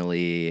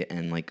emotionally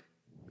and, like,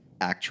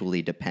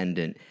 actually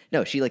dependent.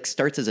 No, she, like,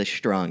 starts as a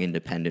strong,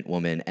 independent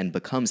woman and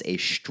becomes a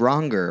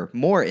stronger,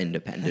 more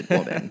independent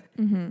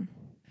woman.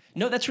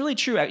 No, that's really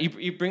true.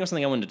 You bring up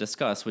something I wanted to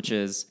discuss, which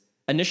is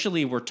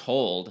initially we're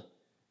told,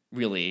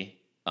 really,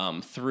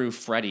 through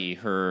Freddie,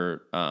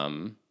 her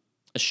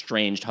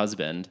estranged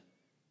husband,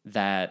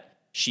 that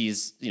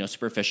she's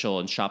superficial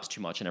and shops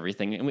too much and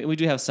everything. And we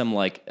do have some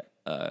like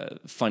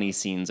funny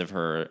scenes of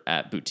her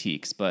at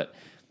boutiques, but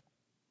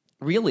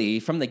really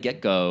from the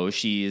get-go,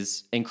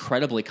 she's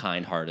incredibly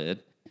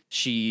kind-hearted.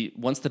 She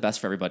wants the best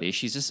for everybody.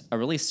 She's just a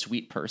really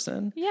sweet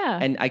person. Yeah.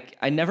 And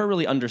I never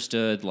really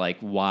understood like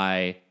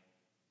why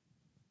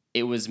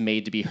it was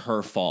made to be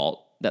her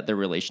fault that their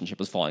relationship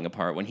was falling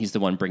apart when he's the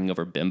one bringing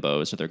over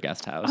bimbos to their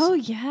guest house. Oh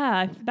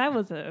yeah, that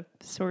was a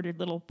sordid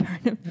little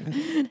part of.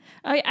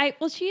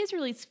 Well, she is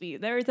really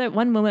sweet. There was that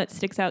one moment that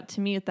sticks out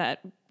to me with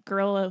that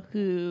girl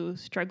who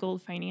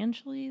struggled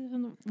financially.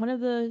 One of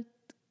the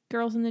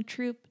girls in the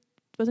troupe,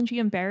 wasn't she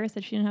embarrassed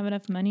that she didn't have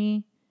enough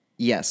money?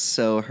 Yes,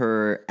 so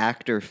her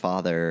actor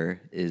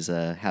father is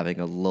having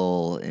a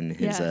lull in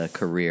his Yes.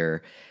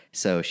 career,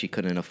 so she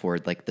couldn't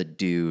afford like the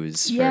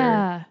dues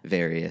Yeah. for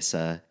various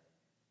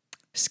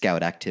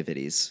scout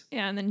activities.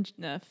 Yeah, and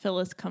then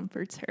Phyllis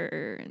comforts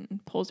her and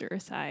pulls her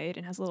aside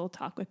and has a little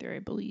talk with her, I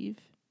believe,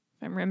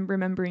 if I'm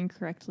remembering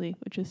correctly,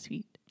 which is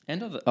sweet.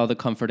 And all the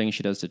comforting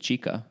she does to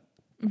Chica,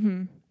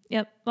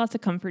 Yep, lots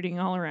of comforting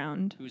all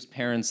around. whose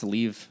parents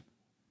leave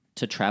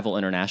to travel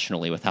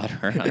internationally without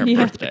her on her Yeah.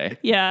 birthday.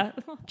 Yeah.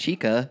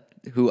 Chica,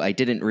 who I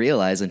didn't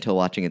realize until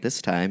watching it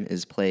this time,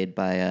 is played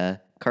by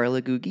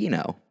Carla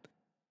Gugino,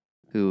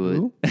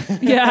 who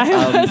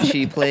Yeah.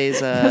 she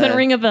plays. Doesn't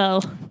ring a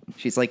bell.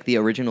 She's like the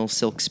original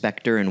Silk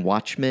Spectre in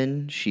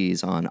Watchmen.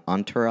 She's on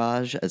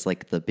Entourage as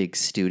like the big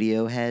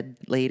studio head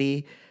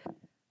lady.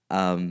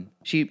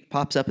 She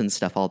pops up in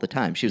stuff all the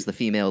time. She was the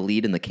female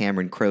lead in the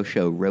Cameron Crowe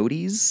show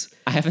Roadies.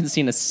 I haven't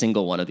seen a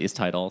single one of these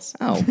titles.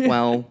 Oh,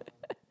 well,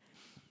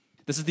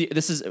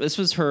 This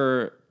was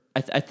her.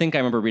 I think I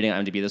remember reading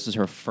on IMDb. This was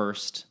her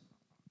first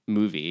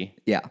movie,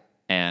 yeah.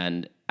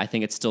 and I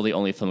think it's still the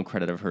only film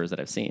credit of hers that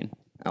I've seen.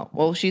 Oh,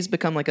 well, she's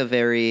become like a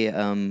very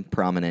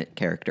prominent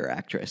character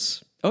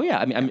actress. Oh yeah,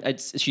 I mean,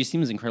 she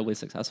seems incredibly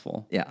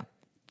successful. Yeah.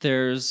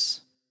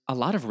 There's a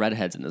lot of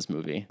redheads in this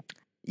movie.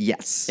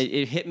 Yes.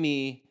 It hit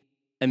me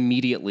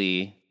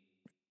immediately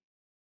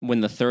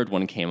when the third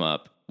one came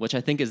up, which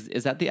I think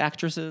is that the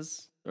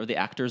actress's or the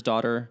actor's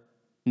daughter?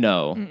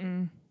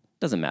 No,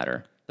 doesn't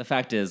matter. The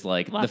fact is,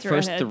 like Lots the of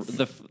first,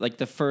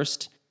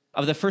 redheads.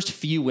 the first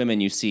few women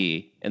you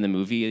see in the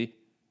movie,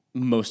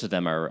 most of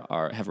them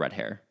have red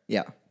hair.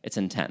 yeah. It's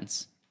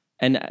intense,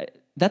 and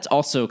that's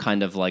also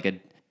kind of like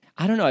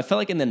I don't know. I felt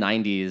like in the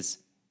 '90s,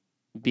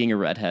 being a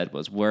redhead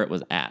was where it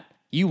was at.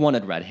 You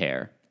wanted red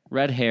hair.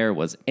 Red hair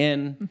was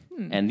in,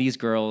 and these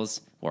girls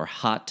were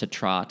hot to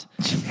trot.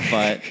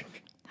 But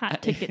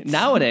Hot tickets.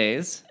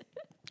 nowadays,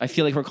 I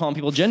feel like we're calling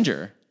people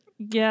ginger.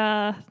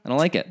 Yeah. I don't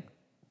like it.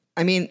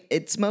 I mean,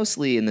 it's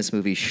mostly in this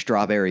movie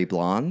strawberry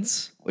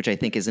blondes, which I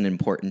think is an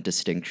important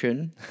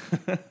distinction.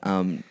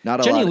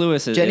 Not a Jenny lot.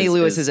 Lewis is- Jenny is-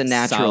 Lewis is is a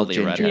natural solidly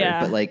ginger, redhead.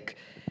 Yeah. but like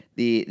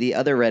the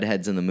other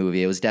redheads in the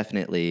movie, it was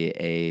definitely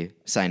a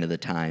sign of the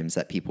times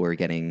that people were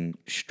getting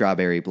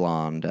strawberry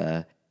blonde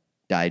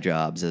dye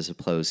jobs as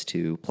opposed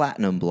to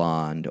platinum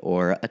blonde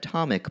or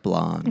atomic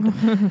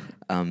blonde.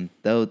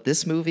 Though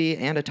this movie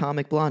and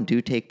Atomic Blonde do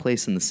take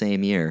place in the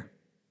same year.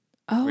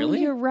 Oh,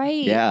 Really? you're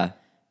right. Yeah.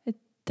 It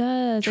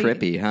does.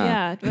 Trippy, huh?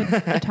 Yeah.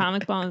 But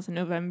Atomic Bomb was in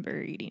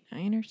November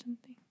 89 or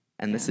something.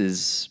 And this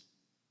is,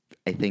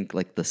 I think,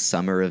 like the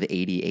summer of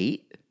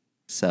 88.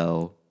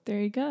 So There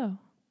you go.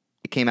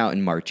 it came out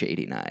in March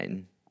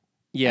 89.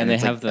 Yeah, and they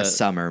it's have like a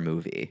summer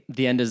movie.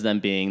 the end is them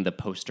being the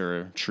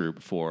poster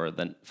troupe for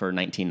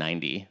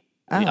 1990,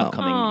 the Oh.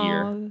 upcoming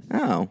year.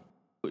 Aw.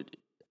 Oh,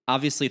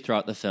 obviously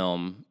throughout the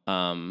film,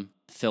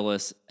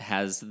 Phyllis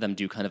has them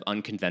do kind of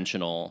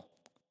unconventional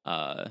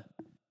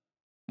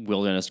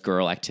wilderness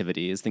girl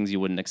activities, things you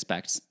wouldn't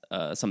expect.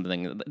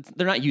 Something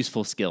they're not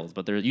useful skills,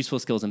 but they're useful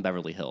skills in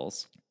Beverly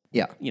Hills.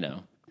 Yeah. You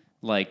know,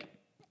 like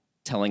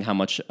telling how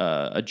much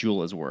a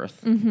jewel is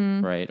worth,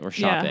 right? Or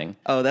shopping.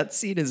 Oh, that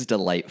scene is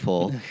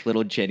delightful.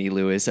 Little Jenny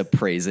Lewis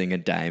appraising a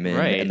diamond,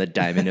 Right. and the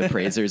diamond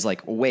appraiser's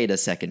like, wait a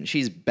second,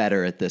 she's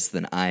better at this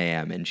than I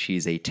am, and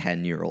she's a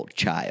 10-year-old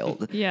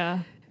child. Yeah.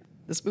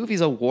 This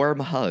movie's a warm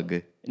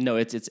hug. No,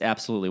 it's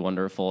absolutely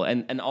wonderful.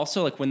 And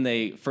also like when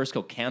they first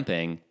go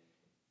camping,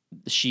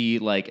 she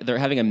like they're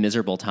having a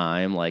miserable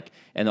time, like,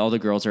 and all the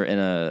girls are in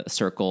a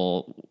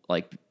circle,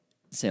 like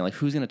saying like,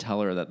 who's gonna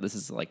tell her that this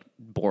is like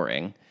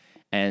boring?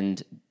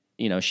 And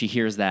you know, she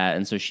hears that,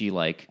 and so she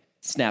like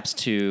snaps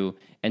to,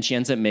 and she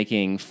ends up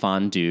making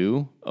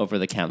fondue over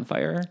the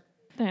campfire.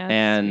 That's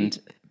And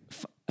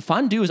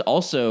fondue is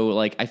also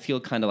like I feel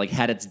kind of like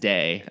had its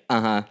day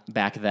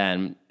back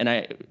then. And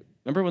I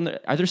remember when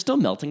are there still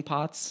melting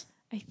pots?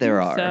 I think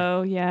There are.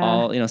 So, yeah.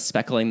 All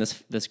speckling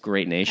this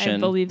great I nation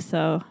believe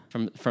so.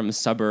 from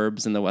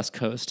suburbs in the West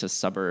Coast to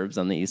suburbs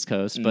on the East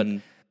Coast. But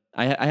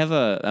I have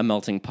a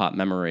melting pot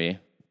memory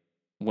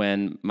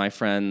when my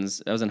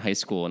friends. I was in high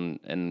school,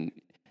 and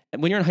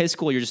when you're in high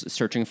school, you're just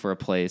searching for a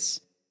place,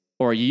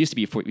 or you used to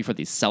be before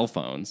these cell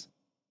phones.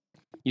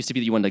 Used to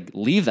be that you wanted to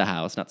leave the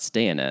house, not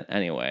stay in it.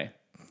 Anyway,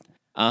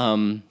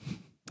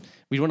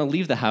 we'd want to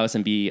leave the house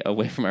and be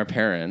away from our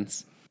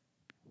parents.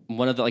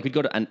 One of the we'd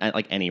go to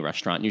like any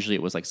restaurant. Usually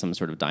it was like some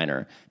sort of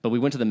diner, but we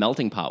went to the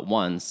Melting Pot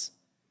once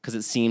because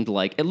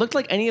it looked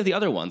like any of the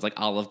other ones, like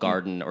Olive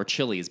Garden or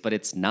Chili's, but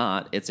it's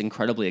not. It's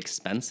incredibly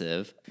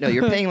expensive. No,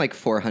 you're paying like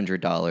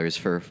 $400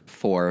 for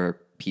 4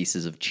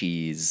 pieces of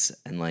cheese,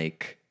 and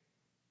like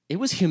It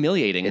was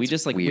humiliating. We It's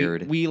just like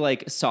weird. we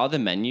like saw the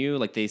menu,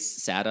 like they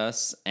sat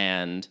us,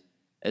 and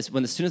as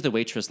soon as the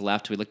waitress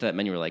left, we looked at that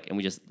menu, and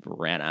we just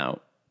ran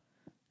out.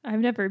 I've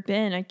never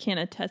been. I can't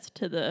attest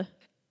to the.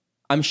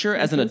 I'm sure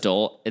as an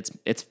adult,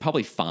 it's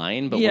probably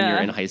fine, but when Yeah.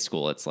 you're in high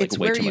school, it's like it's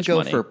way where too you much go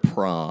money. for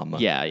prom.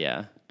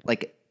 Yeah.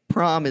 Like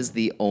prom is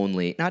the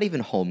only, not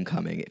even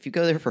homecoming. If you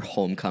go there for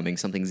homecoming,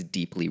 something's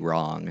deeply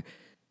wrong.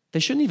 They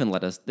shouldn't have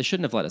let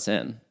us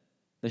in.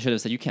 They should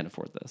have said, you can't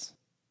afford this.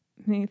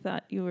 I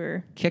thought you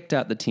were. Kicked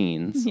out the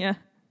teens. Yeah.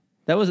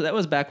 That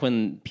was back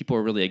when people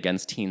were really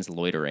against teens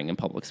loitering in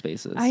public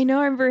spaces. I know.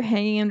 I remember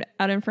hanging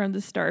out in front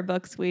of the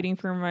Starbucks waiting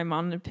for my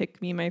mom to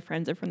pick me and my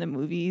friends up from the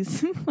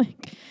movies.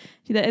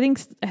 I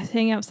think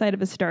hanging outside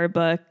of a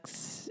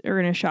Starbucks or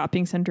in a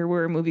shopping center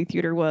where a movie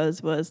theater was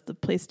the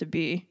place to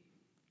be.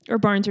 Or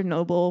Barnes or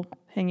Noble,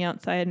 hanging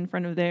outside in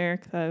front of there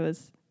because I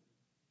was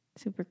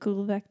super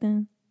cool back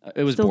then.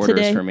 It was Still Borders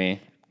today. for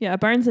me. Yeah,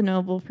 Barnes and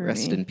Noble for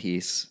Rest me. in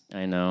peace.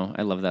 I know.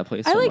 I love that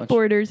place I so like much.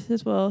 Borders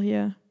as well.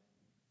 Yeah.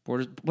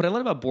 Borders. What I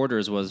loved about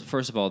Borders was,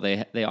 first of all,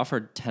 they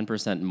offered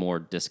 10% more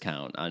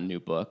discount on new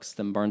books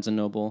than Barnes and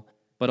Noble.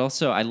 But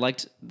also, I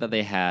liked that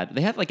they had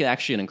like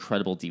actually an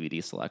incredible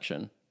DVD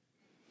selection.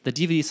 The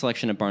DVD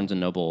selection at Barnes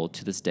and Noble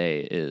to this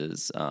day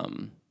is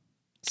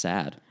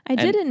sad. I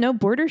didn't know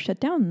Borders shut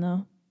down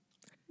though.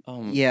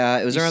 Yeah,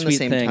 it was You around the sweet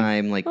same thing.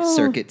 time, like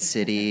Circuit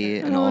City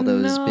and all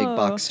those big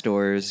box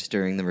stores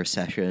during the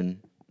recession.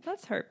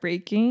 That's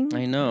heartbreaking.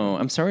 I know.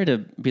 I'm sorry to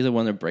be the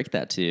one to break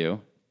that to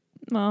you.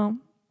 Well,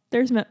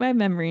 there's my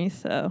memories,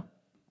 so.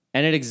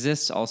 And it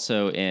exists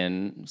also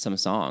in some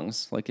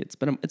songs. Like it's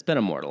been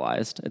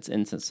immortalized. It's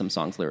in some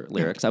songs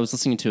lyrics. I was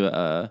listening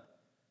to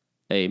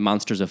a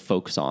Monsters of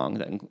Folk song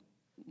that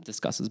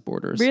discusses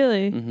Borders.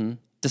 Really? Mm-hmm.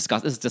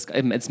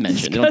 It's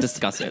mentioned. They don't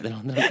discuss it. They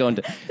don't go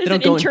into. They There's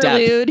don't go an in depth.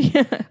 interlude.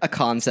 Yeah. A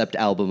concept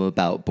album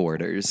about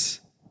borders.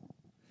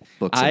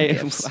 Books and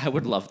gifts. I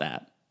would love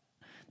that.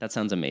 That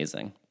sounds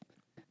amazing.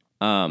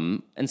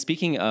 And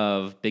speaking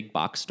of big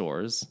box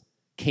stores,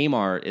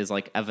 Kmart is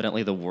like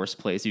evidently the worst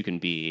place you can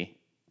be.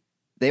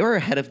 They were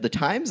ahead of the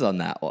times on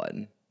that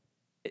one.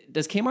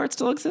 Does Kmart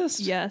still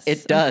exist? Yes.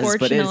 It does,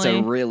 but it's a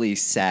unfortunately. really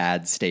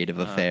sad state of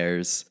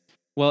affairs.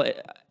 Well,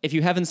 if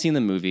you haven't seen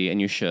the movie,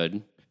 and you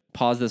should,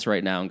 pause this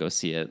right now and go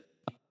see it.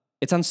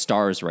 It's on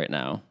Stars right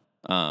now,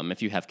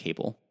 if you have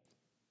cable.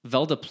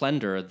 Velda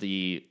Plender,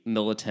 the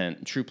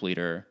militant troop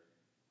leader,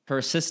 her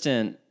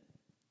assistant,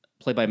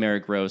 played by Mary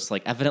Gross,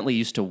 like evidently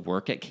used to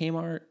work at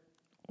Kmart.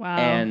 Wow.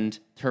 And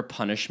her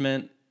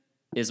punishment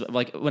is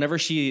like whenever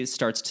she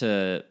starts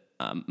to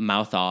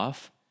mouth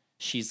off,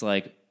 she's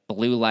like,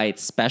 blue light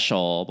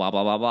special, blah,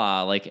 blah, blah,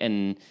 blah. Like,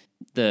 and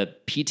the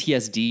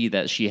PTSD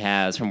that she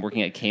has from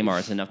working at Kmart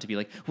is enough to be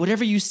like,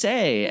 whatever you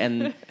say.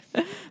 And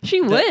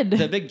she would.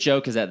 the big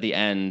joke is at the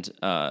end,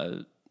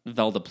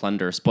 Velda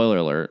Plender, spoiler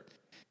alert,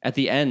 at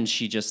the end,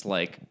 she's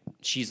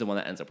the one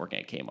that ends up working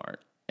at Kmart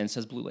and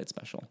says blue light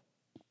special.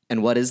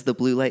 And what is the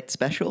blue light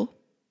special?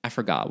 I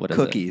forgot. What is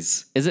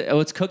Cookies. it? Is it? Oh,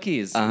 it's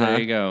cookies. There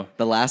you go.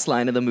 The last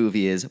line of the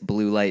movie is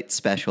blue light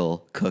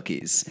special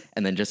cookies,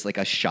 and then just like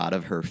a shot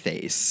of her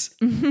face.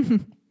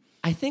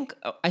 I think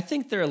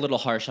they're a little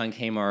harsh on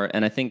Kmart,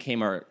 and I think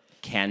Kmart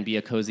can be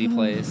a cozy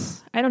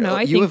place. I don't know.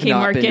 I You think have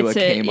not Kmart been to gets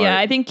a it. Kmart Yeah,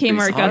 I think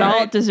Kmart got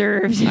all it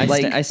deserves.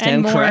 I stand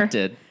and more.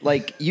 corrected.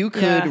 Like, you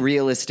could Yeah.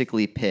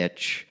 realistically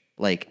pitch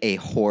like a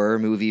horror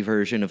movie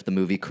version of the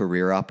movie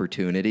Career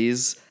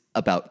Opportunities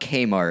about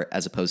Kmart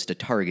as opposed to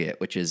Target,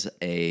 which is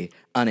a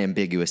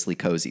unambiguously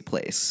cozy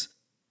place.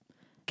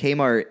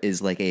 Kmart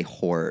is like a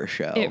horror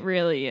show. It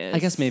really is. I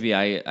guess maybe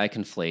I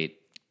conflate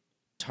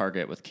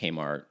Target with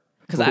Kmart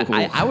because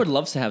I would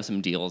love to have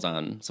some deals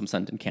on some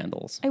scented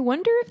candles. I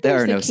wonder if There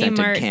there's are no a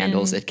scented Kmart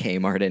candles in- at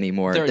Kmart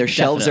anymore. There Their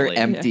shelves are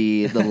definitely.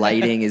 empty. The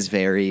lighting is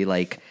very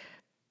like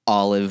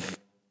olive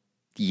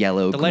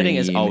yellow. The lighting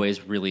is green.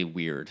 always really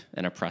weird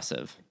and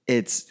oppressive.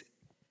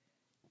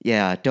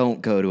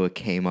 Don't go to a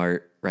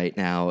Kmart right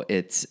now.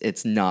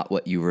 It's not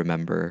what you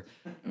remember.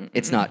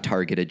 It's not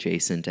Target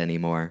adjacent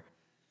anymore.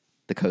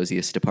 The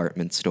coziest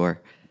department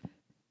store.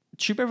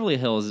 True Beverly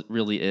Hills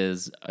really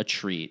is a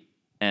treat,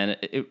 and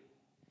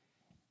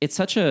it's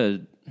such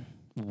a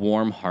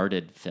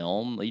warm-hearted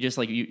film. You just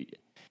like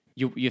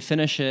you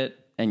finish it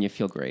and you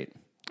feel great.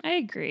 I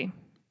agree.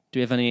 Do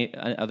you have any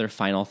other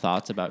final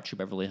thoughts about True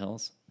Beverly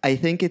Hills? I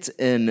think it's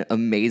an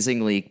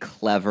amazingly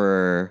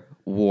clever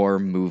war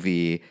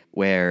movie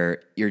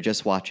where you're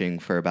just watching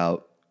for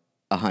about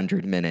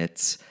 100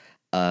 minutes.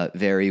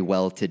 Very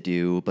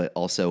well-to-do, but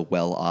also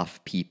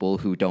well-off people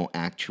who don't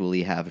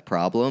actually have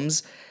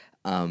problems.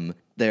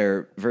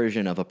 Their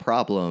version of a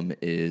problem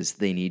is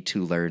they need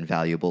to learn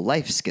valuable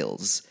life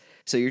skills.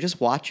 So you're just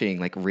watching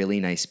like really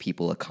nice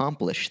people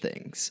accomplish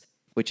things,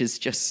 which is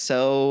just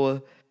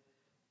so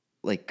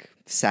like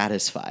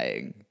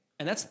satisfying.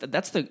 And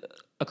that's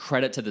a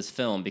credit to this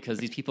film because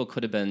these people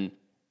could have been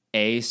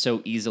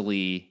so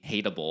easily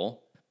hateable,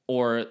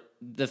 or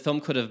the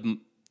film could have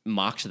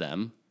mocked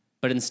them.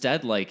 But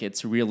instead, like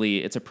its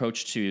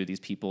approach to these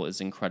people is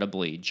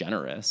incredibly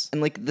generous.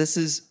 And like this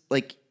is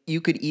like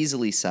you could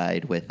easily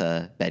side with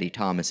Betty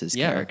Thomas's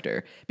Yeah.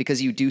 character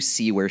because you do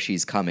see where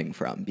she's coming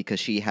from because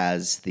she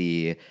has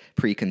the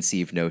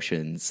preconceived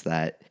notions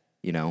that,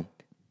 you know,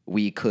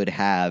 we could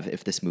have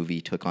if this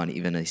movie took on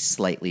even a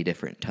slightly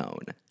different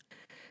tone.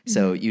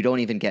 So you don't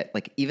even get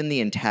like even the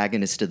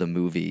antagonist of the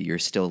movie, you're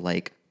still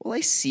like, well,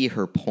 I see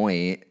her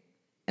point.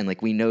 And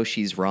like we know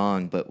she's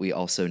wrong, but we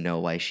also know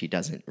why she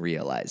doesn't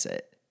realize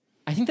it.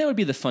 I think that would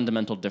be the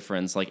fundamental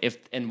difference, like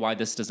and why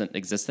this doesn't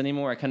exist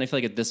anymore. I kind of feel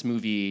like if this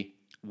movie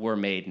were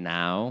made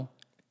now,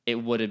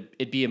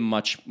 it'd be a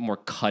much more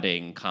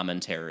cutting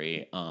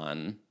commentary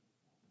on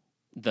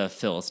the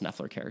Phyllis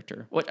Neffler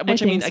character, which I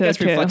think I so, guess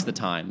too. reflects the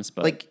times.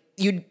 But Like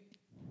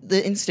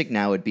the instinct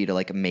now would be to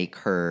like make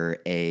her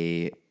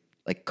a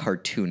like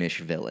cartoonish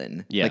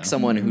villain. Yeah. Like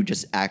someone who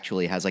just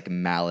actually has like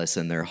malice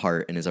in their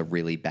heart and is a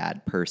really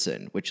bad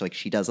person, which like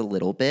she does a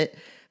little bit.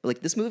 But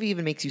like this movie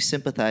even makes you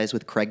sympathize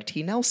with Craig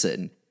T.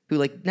 Nelson, who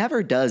like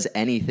never does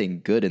anything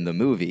good in the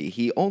movie.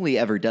 He only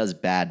ever does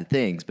bad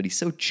things, but he's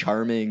so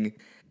charming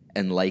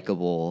and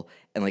likable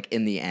and like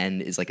in the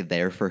end is like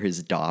there for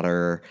his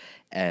daughter,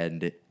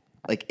 and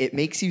like it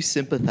makes you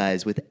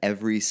sympathize with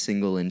every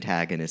single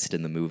antagonist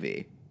in the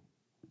movie.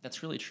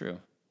 that's really true.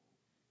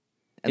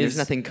 And Is- there's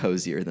nothing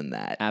cozier than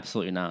that.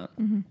 Absolutely not.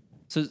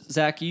 So,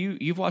 Zach,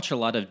 you've watched a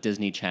lot of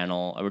Disney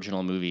Channel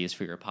original movies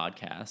for your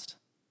podcast.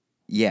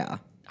 Yeah.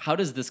 How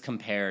does this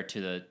compare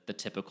to the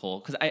typical?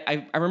 Because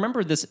I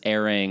remember this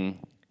airing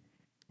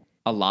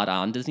a lot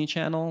on Disney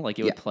Channel. Like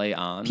it would Yeah. play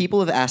on.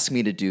 People have asked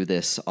me to do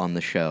this on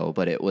the show,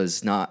 but it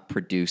was not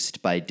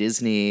produced by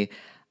Disney.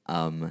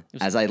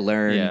 As I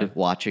learned yeah.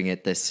 watching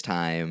it this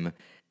time,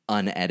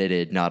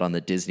 unedited, not on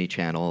the Disney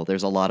Channel,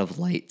 there's a lot of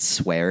light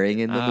swearing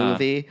in the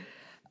movie,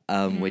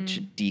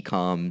 which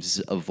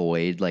DCOMs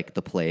avoid like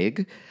the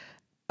plague.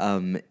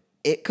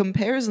 It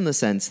compares in the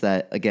sense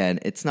that, again,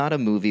 it's not a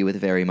movie with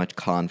very much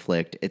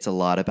conflict. It's a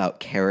lot about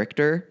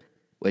character,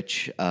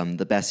 which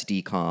the best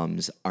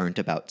DCOMs aren't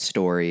about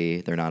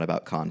story. They're not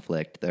about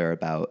conflict. They're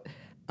about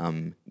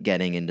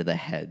getting into the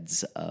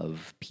heads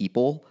of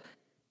people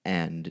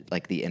and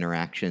like the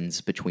interactions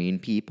between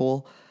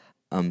people.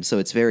 So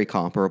it's very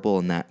comparable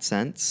in that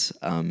sense.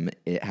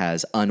 It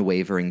has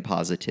unwavering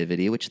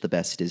positivity, which the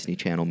best Disney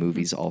Channel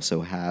movies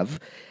also have.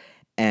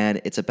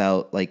 And it's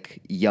about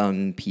like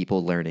young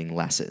people learning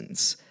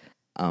lessons.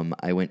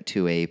 I went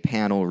to a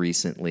panel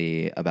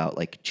recently about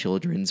like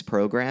children's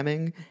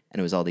programming, and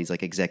it was all these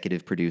like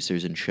executive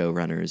producers and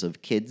showrunners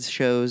of kids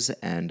shows,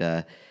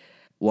 and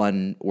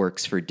one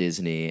works for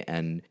Disney,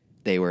 and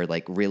they were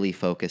like really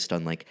focused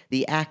on like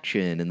the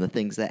action and the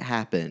things that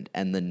happened,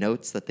 and the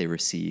notes that they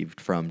received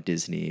from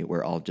Disney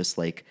were all just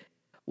like,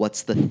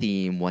 what's the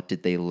theme? What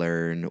did they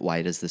learn?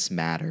 Why does this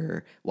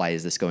matter? Why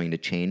is this going to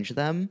change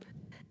them?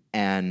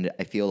 And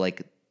I feel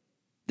like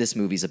this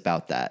movie's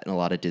about that, and a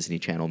lot of Disney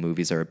Channel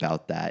movies are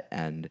about that,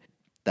 and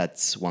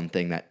that's one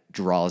thing that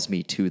draws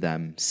me to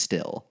them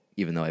still,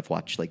 even though I've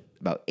watched like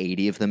about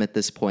 80 of them at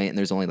this point, and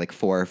there's only like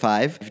 4 or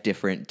 5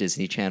 different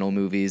Disney Channel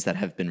movies that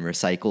have been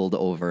recycled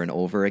over and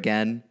over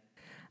again.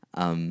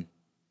 And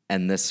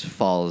this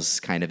falls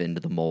kind of into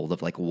the mold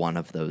of like one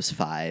of those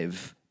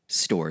 5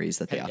 stories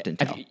that they often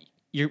tell.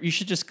 you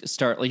should just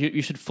start like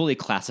you should fully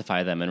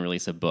classify them and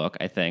release a book.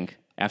 I think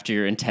after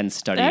your intense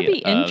study That'd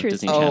be of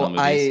interesting. Disney Channel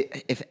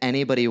movies. if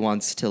anybody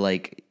wants to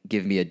like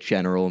give me a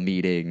general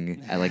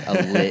meeting at like a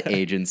lit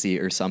agency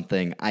or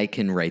something, I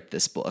can write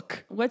this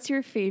book. What's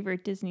your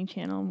favorite Disney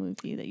Channel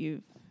movie that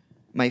you've?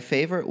 My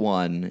favorite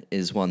one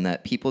is one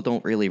that people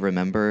don't really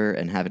remember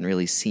and haven't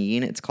really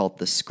seen. It's called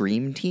The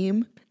Scream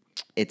Team.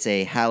 It's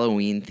a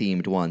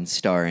Halloween-themed one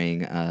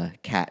starring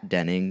Kat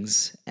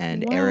Dennings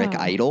and Eric Wow.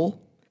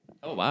 Idle.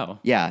 Oh wow!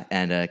 Yeah,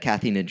 and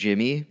Kathy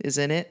Najimy is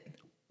in it.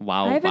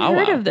 Wow! I haven't wow!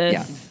 heard wow. of this.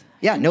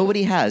 Yeah. Yeah,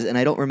 nobody has, and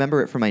I don't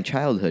remember it from my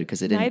childhood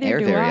because it didn't Neither air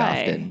do very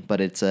I. often. But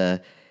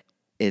the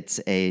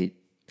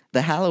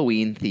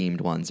Halloween themed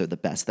ones are the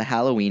best. The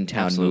Halloween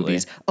Town Absolutely.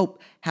 movies. Oh,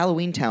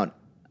 Halloween Town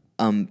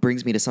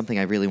brings me to something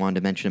I really wanted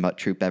to mention about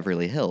Troop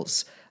Beverly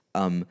Hills.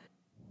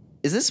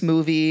 Is this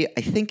movie?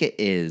 I think it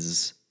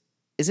is.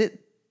 Is it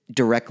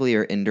directly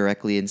or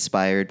indirectly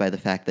inspired by the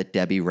fact that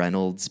Debbie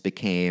Reynolds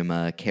became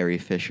Carrie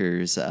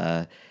Fisher's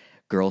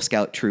Girl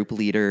Scout troop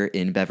leader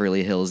in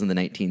Beverly Hills in the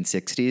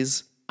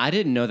 1960s? I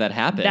didn't know that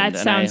happened. That and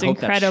I sounds hope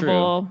that's true.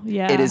 incredible.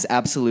 Yeah. It is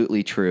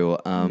absolutely true.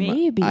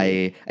 Maybe.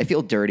 I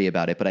feel dirty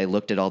about it, but I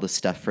looked at all the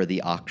stuff for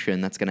the auction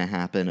that's going to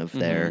happen of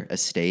their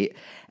estate,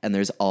 and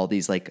there's all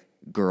these like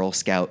Girl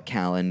Scout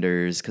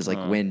calendars because like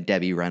when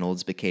Debbie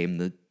Reynolds became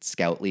the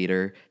scout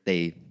leader,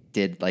 they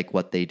did like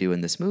what they do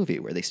in this movie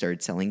where they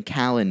started selling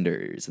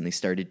calendars and they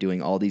started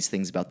doing all these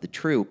things about the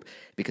troop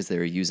because they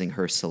were using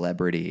her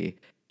celebrity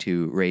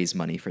to raise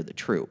money for the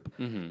troop.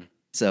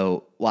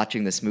 So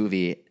watching this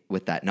movie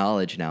with that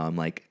knowledge now, I'm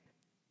like,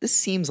 this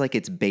seems like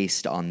it's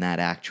based on that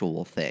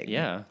actual thing.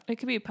 Yeah. It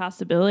could be a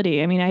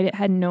possibility. I mean, I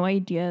had no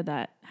idea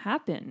that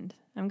happened.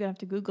 I'm gonna have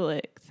to Google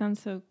it. It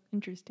sounds so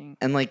interesting.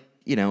 And like,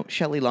 you know,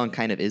 Shelley Long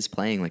kind of is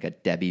playing like a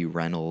Debbie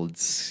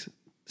Reynolds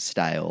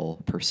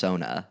style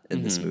persona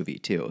in this movie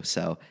too.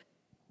 So,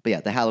 but yeah,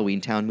 the Halloween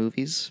Town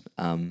movies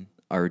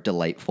are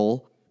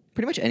delightful.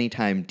 Pretty much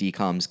anytime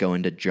DCOMs go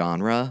into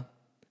genre,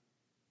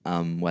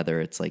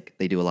 whether it's like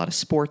they do a lot of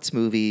sports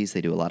movies,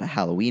 they do a lot of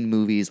Halloween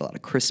movies, a lot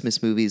of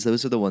Christmas movies,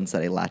 those are the ones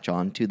that I latch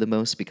on to the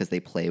most because they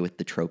play with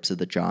the tropes of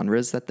the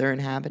genres that they're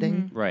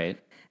inhabiting. Right.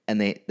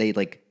 And they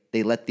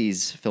let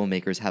these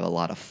filmmakers have a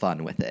lot of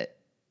fun with it.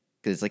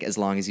 Because like as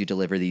long as you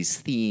deliver these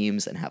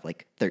themes and have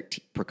like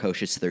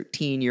precocious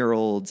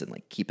 13-year-olds and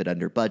like keep it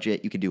under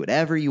budget, you can do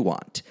whatever you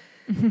want.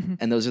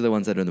 And those are the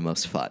ones that are the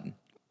most fun.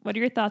 What are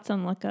your thoughts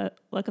on Luck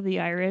of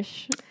the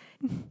Irish?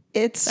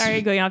 It's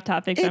Sorry, going off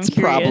topic. it's I'm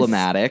curious.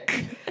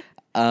 problematic.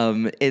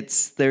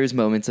 There's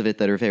moments of it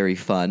that are very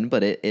fun,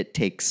 but it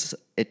takes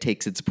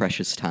its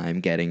precious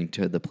time getting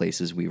to the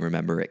places we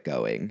remember it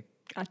going.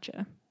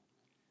 Gotcha.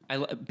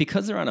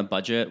 Because they're on a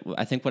budget,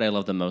 I think what I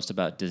love the most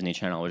about Disney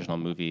Channel original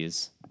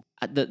movies,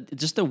 the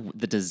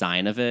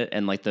design of it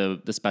and like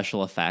the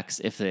special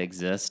effects, if they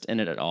exist in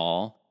it at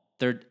all,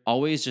 they're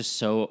always just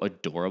so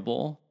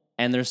adorable.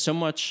 And there's so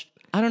much,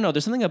 I don't know,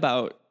 there's something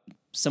about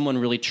someone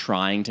really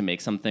trying to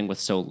make something with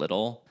so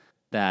little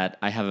that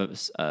I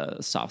have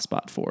a soft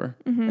spot for.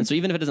 And so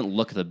even if it doesn't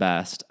look the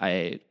best,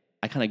 I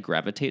kind of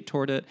gravitate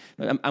toward it.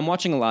 I'm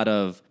watching a lot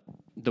of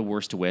The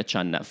Worst Witch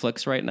on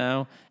Netflix right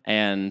now,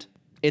 and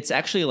it's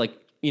actually like,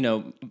 you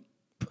know,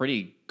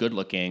 pretty good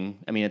looking.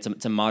 I mean,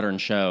 it's a modern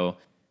show,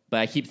 but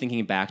I keep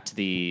thinking back to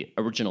the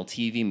original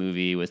TV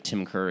movie with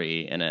Tim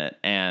Curry in it,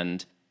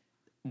 and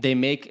they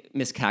make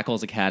Miss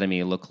Cackle's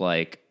Academy look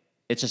like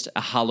it's just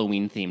a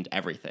Halloween themed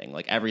everything.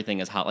 Like everything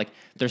is like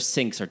their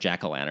sinks are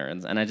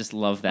jack-o'-lanterns, and I just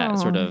love that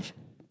sort of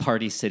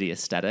Party City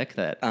aesthetic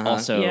that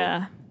also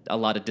Yeah. a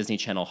lot of Disney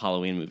Channel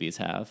Halloween movies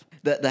have.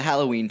 The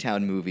Halloween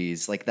Town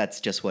movies, like that's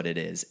just what it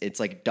is.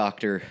 It's like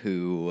Doctor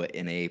Who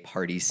in a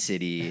Party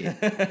City,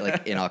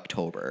 like in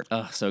October.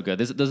 Oh, so good.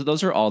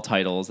 Those are all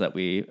titles that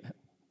we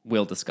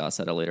will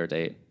discuss at a later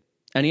date.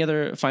 Any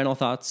other final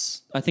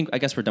thoughts? I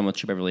guess we're done with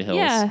True Beverly Hills.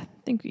 Yeah, I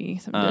think we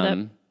summed it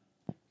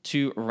up.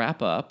 To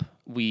wrap up,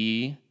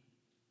 we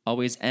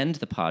always end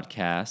the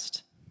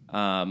podcast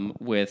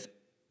with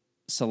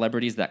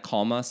celebrities that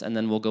calm us, and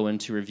then we'll go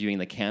into reviewing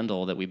the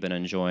candle that we've been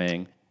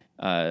enjoying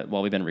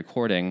while we've been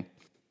recording.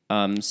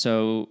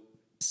 So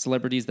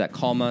celebrities that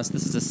calm us.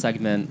 This is a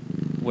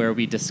segment where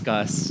we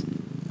discuss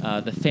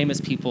the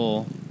famous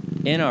people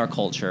in our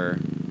culture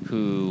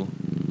who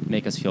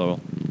make us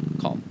feel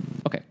calm.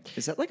 Okay.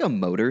 Is that like a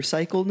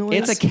motorcycle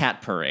noise? It's a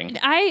cat purring.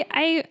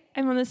 I'm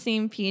on the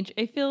same page.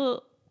 I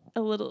feel a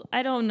little.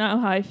 I don't know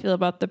how I feel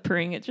about the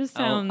purring. It just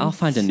sounds. I'll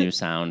find a new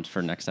sound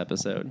for next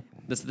episode.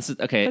 This is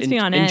okay. Puts me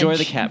on enjoy edge.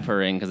 the cat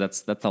purring because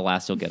that's the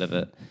last you'll get of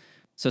it.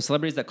 So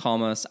celebrities that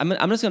calm us. I'm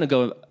just gonna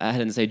go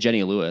ahead and say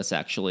Jenny Lewis,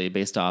 actually,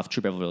 based off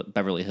True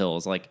Beverly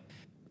Hills. Like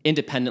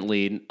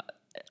independently,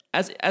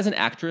 as an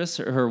actress,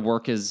 her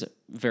work is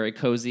very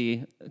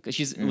cozy.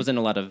 She was in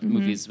a lot of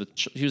movies with.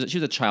 She was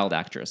a child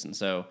actress, and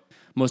so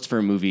most of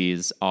her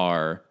movies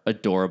are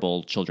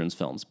adorable children's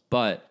films.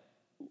 But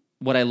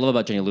what I love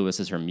about Jenny Lewis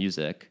is her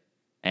music,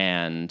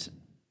 and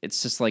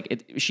it's just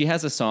like she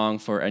has a song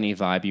for any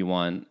vibe you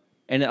want,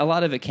 and a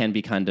lot of it can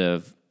be kind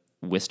of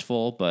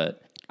wistful,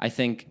 but I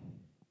think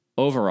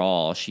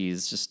overall,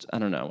 she's just, I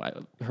don't know,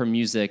 her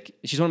music,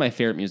 she's one of my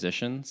favorite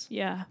musicians.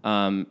 Yeah.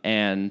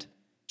 And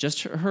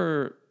just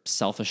her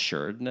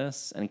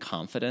self-assuredness and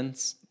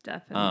confidence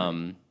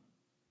Definitely.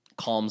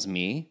 calms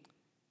me.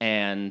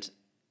 And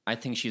I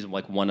think she's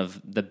like one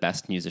of the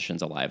best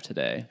musicians alive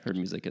today. Her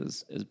music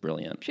is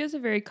brilliant. She has a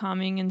very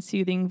calming and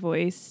soothing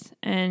voice,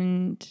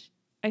 and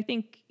I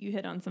think you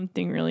hit on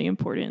something really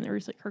important.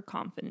 There's like her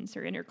confidence,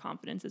 her inner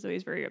confidence is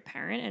always very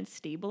apparent and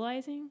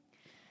stabilizing.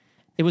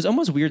 It was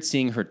almost weird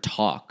seeing her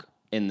talk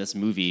in this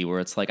movie where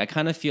it's like, I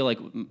kind of feel like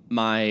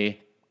my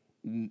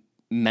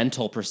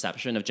mental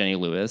perception of Jenny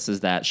Lewis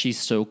is that she's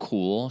so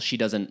cool. She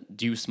doesn't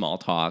do small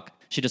talk.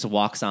 She just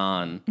walks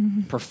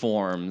on,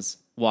 performs,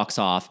 walks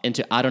off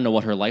into, I don't know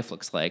what her life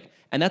looks like.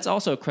 And that's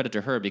also a credit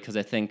to her because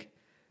I think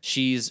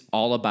she's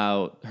all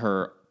about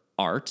her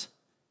art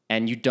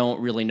and you don't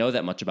really know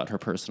that much about her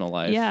personal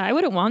life. Yeah, I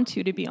wouldn't want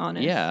to be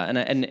honest. Yeah, and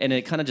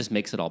it kind of just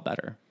makes it all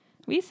better.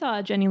 We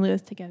saw Jenny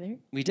Lewis together.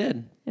 We did.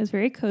 It was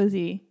very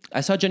cozy.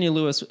 I saw Jenny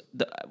Lewis,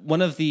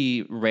 one of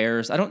the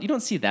rares. You don't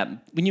see that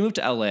when you move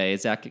to LA.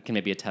 Zach can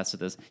maybe attest to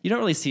this. You don't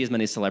really see as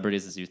many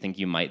celebrities as you think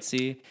you might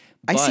see.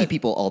 I see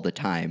people all the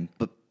time,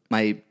 but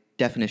my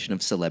definition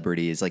of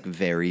celebrity is like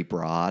very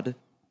broad.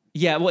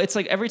 Yeah, well, it's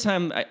like every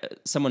time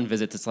someone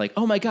visits, it's like,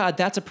 oh my God,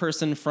 that's a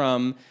person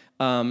from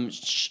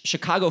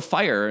Chicago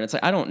Fire, and it's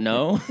like I don't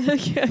know.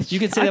 Yeah, you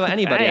could say that about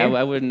anybody. Fire.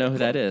 I wouldn't know who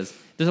that is.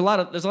 There's a lot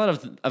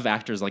of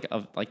actors like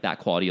that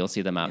quality. You'll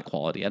see them out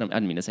quality. I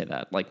didn't mean to say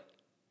that. Like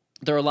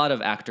there are a lot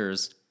of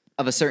actors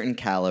Of a certain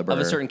caliber.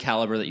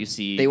 that you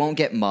see. They won't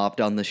get mobbed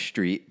on the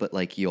street, but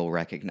like you'll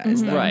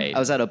recognize them. Right. I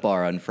was at a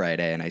bar on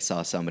Friday and I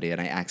saw somebody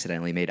and I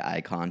accidentally made eye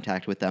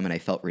contact with them and I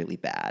felt really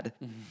bad.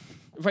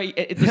 Right.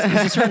 There's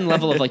a certain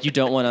level of like you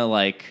don't want to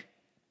like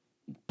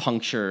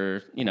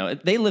puncture. You know,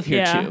 they live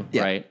here too,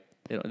 Yeah. right?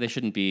 They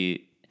shouldn't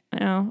be I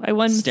know. I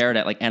once stared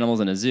at like animals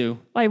in a zoo.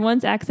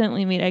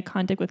 accidentally made eye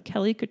contact with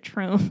Kelly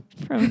Catrone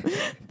from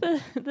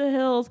the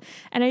Hills,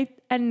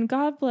 and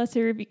God bless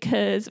her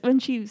because when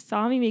she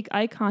saw me make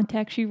eye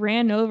contact, she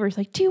ran over. She's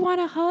like, "Do you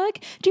want a hug?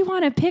 Do you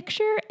want a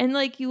picture?" And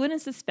like you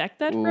wouldn't suspect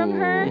that from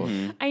her.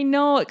 Mm-hmm. I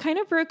know it kind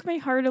of broke my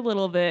heart a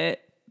little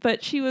bit,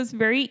 but she was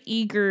very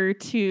eager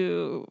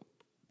to.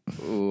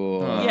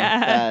 Ooh,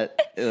 Yeah.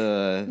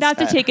 that Not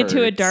to take it to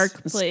a hurts.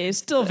 dark place.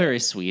 Still very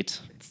sweet.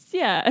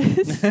 Yeah.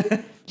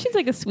 She's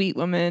like a sweet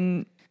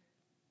woman.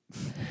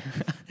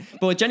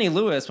 But with Jenny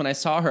Lewis, when I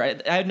saw her, I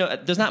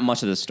had there's not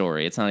much of the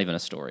story. It's not even a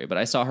story, but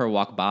I saw her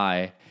walk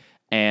by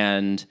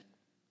and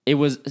it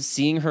was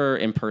seeing her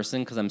in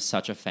person because I'm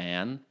such a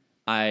fan.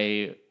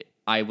 I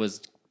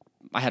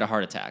had a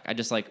heart attack. I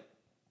just like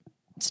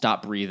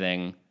stopped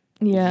breathing,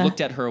 Yeah.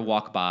 looked at her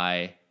walk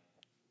by,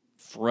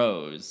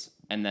 froze,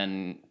 and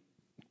then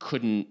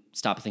couldn't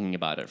stop thinking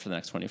about it for the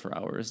next 24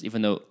 hours,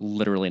 even though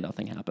literally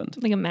nothing happened.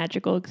 Like a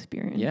magical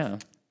experience. Yeah.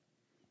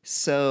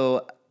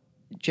 So,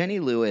 Jenny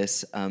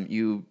Lewis,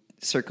 you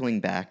circling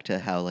back to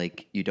how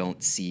like you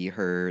don't see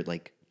her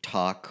like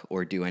talk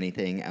or do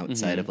anything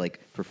outside of like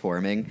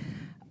performing.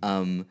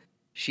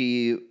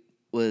 She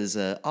was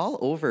all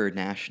over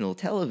national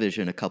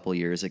television a couple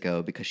years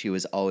ago because she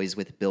was always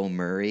with Bill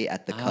Murray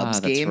at the Cubs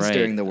that's games right.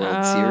 during the World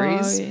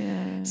Oh, Series.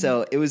 yeah.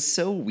 So it was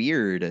so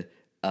weird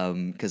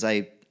because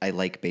I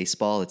like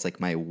baseball. It's like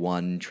my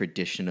one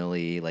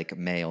traditionally like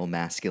male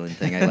masculine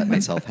thing I let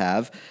myself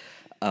have.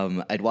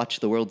 I'd watch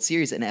the World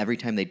Series, and every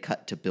time they'd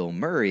cut to Bill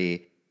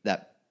Murray,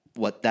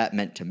 what that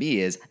meant to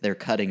me is they're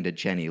cutting to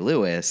Jenny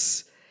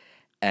Lewis,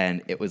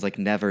 and it was like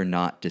never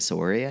not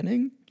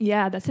disorienting.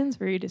 Yeah, that sounds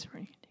very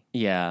disorienting.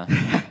 Yeah.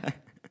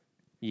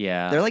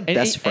 Yeah. They're like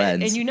best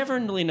friends. And you never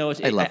really know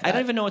what I love I don't that.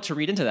 even know what to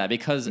read into that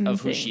because of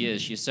who Same. she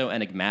is. She's so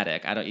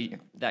enigmatic.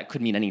 That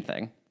could mean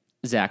anything.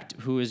 Zach,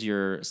 who is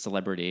your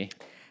celebrity?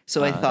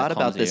 So I that thought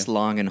about calms this you?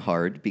 long and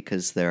hard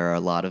because there are a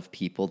lot of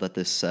people that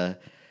this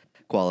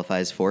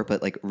qualifies for.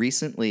 But like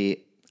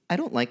recently, I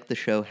don't like the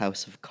show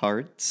House of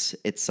Cards.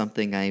 It's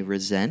something I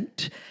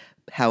resent.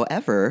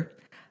 However,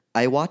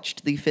 I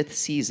watched the 5th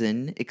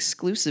season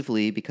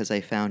exclusively because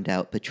I found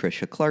out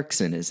Patricia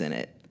Clarkson is in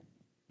it.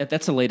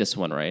 That's the latest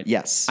one, right?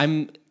 Yes.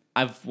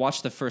 I've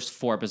watched the first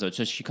 4 episodes,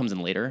 so she comes in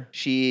later.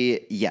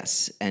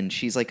 Yes, and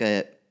she's like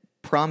a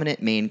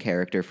prominent main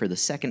character for the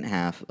second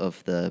half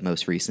of the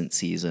most recent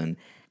season.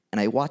 And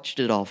I watched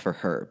it all for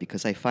her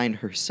because I find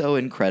her so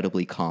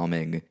incredibly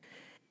calming.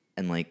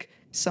 And like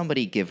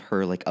somebody give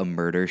her like a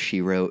Murder,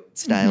 She Wrote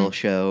style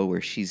show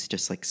where she's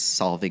just like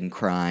solving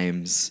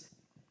crimes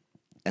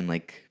and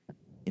like,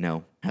 you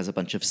know, has a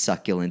bunch of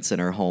succulents in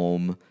her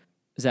home.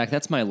 Zach,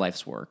 that's my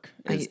life's work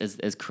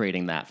is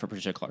creating that for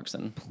Patricia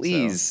Clarkson.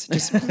 Please,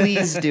 just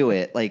please do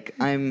it. Like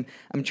I'm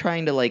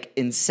trying to like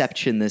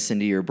inception this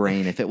into your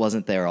brain if it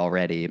wasn't there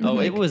already. But Oh,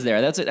 like, it was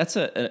there. That's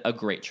a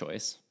great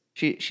choice.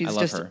 she's love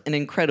just her. an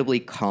incredibly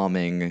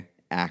calming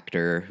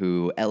actor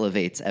who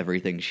elevates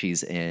everything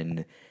she's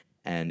in,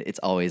 and it's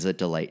always a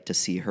delight to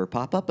see her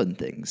pop up in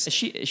things.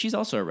 She's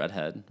also a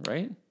redhead,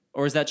 right?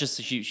 Or is that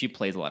just she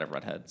plays a lot of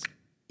redheads?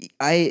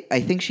 I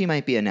think she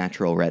might be a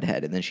natural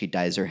redhead, and then she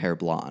dyes her hair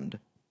blonde.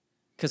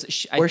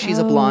 because Or she's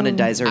a blonde and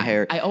dyes her I-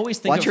 hair. I always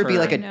think Watch of her be her-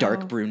 like a I dark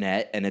know.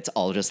 brunette, and it's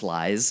all just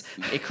lies.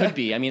 it could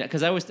be. I mean,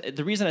 because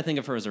the reason I think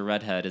of her as a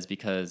redhead is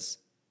because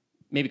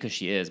maybe because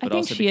she is, but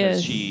think also she because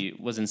is. she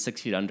was in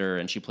 6 Feet Under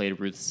and she played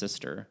Ruth's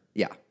sister,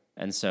 Yeah.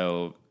 and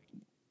so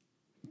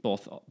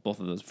both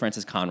of those,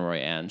 Frances Conroy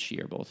and she,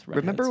 are both redheads.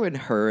 Remember when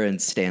her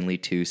and Stanley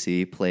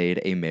Tucci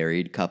played a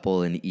married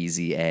couple in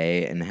Easy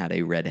A and had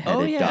a redheaded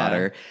Oh, yeah.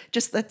 daughter?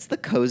 Just that's the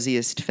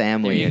coziest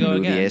family There in you go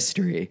movie again.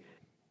 history.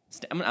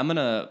 I'm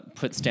gonna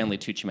put Stanley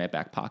Tucci in my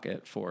back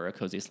pocket for a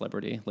cozy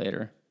celebrity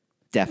later.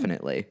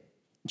 Definitely.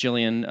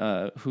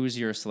 Jillian, who's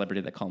your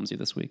celebrity that calms you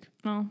this week?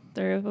 Well,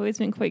 they've always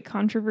been quite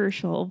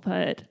controversial,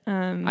 but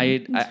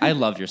I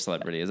love your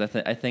celebrities. I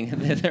think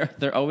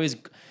they're always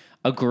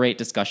a great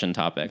discussion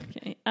topic.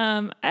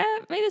 maybe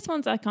this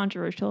one's not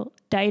controversial.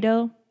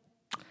 Dido.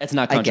 It's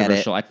not I get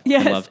it. controversial. I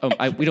Yes.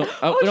 love. We don't.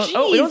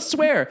 We don't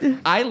swear.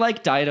 I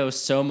like Dido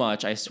so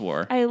much. I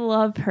swore. I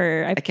love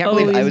her. I can't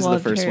believe I was the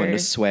loved first one her. to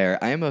swear.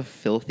 I am a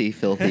filthy,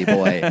 filthy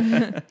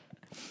boy.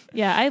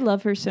 Yeah, I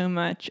love her so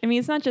much. I mean,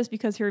 it's not just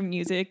because her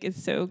music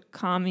is so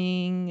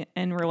calming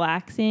and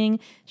relaxing.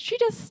 She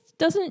just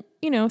doesn't,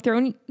 throw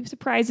any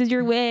surprises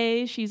your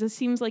way. She just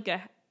seems like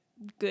a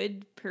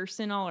good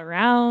person all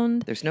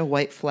around. There's no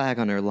white flag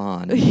on her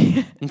lawn.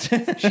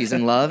 She's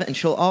in love, and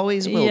she'll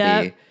always will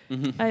Yep. be.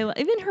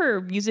 Even her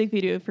music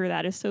video for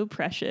that is so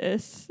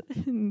precious.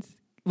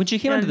 When she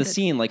came onto the Good.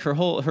 scene, like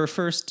her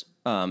first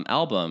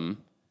album,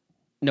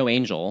 No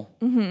Angel,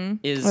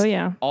 is Oh,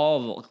 yeah.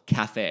 all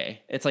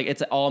cafe. It's like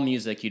it's all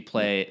music you'd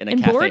play in a And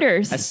cafe.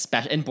 Borders.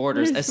 In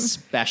Borders,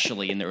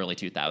 especially in the early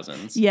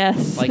 2000s.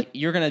 Yes. Like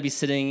you're gonna be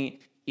sitting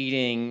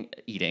eating.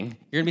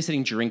 You're gonna be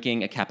sitting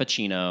drinking a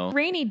cappuccino.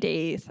 rainy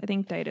days. I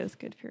think Dido's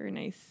good for a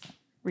nice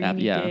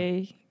rainy yeah.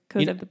 day.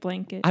 Cozy know, up the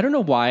blanket. I don't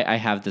know why I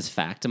have this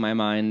fact in my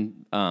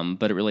mind,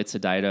 but it relates to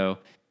Dido.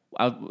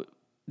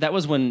 That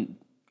was when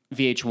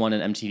VH1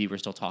 and MTV were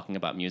still talking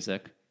about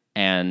music.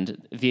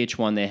 And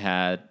VH1, they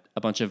had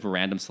a bunch of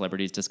random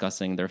celebrities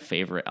discussing their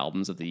favorite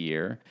albums of the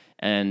year.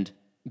 And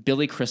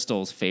Billy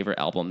Crystal's favorite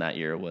album that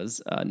year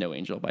was No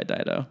Angel by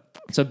Dido.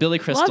 So Billy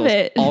Crystal's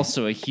it.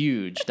 also a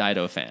huge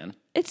Dido fan.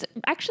 It's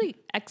actually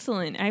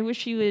excellent. I wish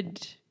she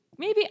would.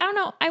 Maybe I don't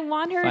know. I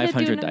want her to do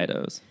 500 an-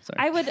 Didos. Sorry.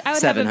 I would have a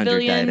 700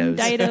 billion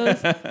Didos.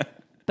 Didos,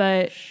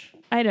 but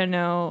I don't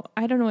know.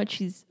 I don't know what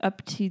she's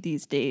up to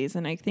these days,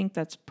 and I think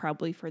that's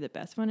probably for the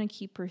best. I want to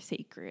keep her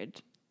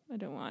sacred. I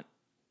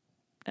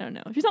don't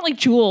know. She's not like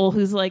Jewel,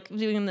 who's like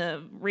doing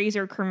the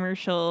razor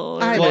commercial.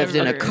 Or I lived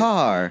in a whatever.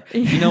 car.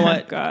 You know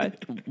what?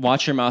 God.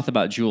 Watch your mouth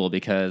about Jewel,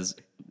 because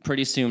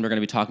pretty soon we're going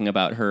to be talking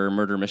about her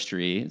murder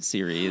mystery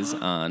series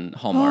on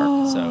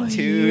Hallmark. So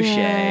Touche.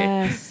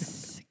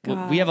 Yes.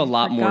 we have a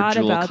lot more forgot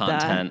Jewel about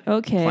content that.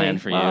 Okay,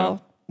 planned for you.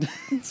 well,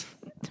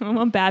 I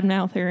won't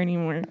badmouth her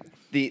anymore.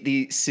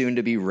 The soon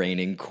to be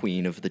reigning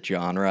queen of the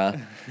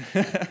genre.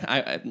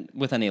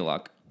 With any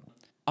luck.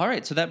 All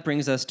right, so that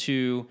brings us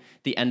to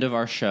the end of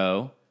our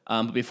show.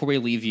 But before we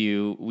leave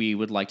you, we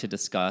would like to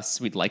discuss.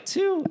 We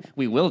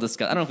will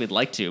discuss. I don't know if we'd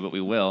like to, but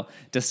we will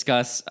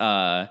discuss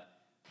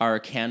our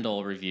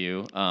candle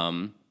review.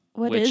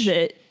 What is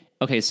it?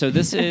 Okay, so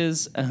this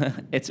is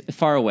it's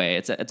far away.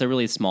 It's a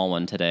really small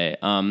one today.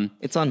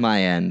 It's on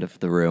my end of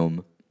the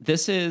room.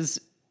 This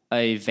is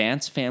a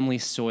Vance Family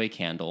soy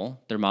candle.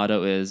 Their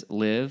motto is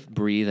 "Live,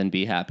 breathe, and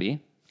be happy."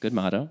 Good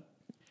motto.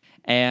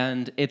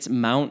 And it's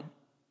Mount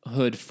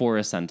Hood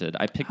Forest scented.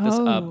 I picked this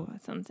up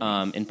that sounds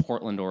nice. in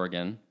Portland,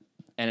 Oregon,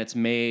 and it's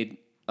made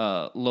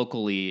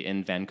locally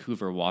in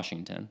Vancouver,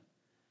 Washington.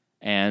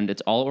 And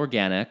it's all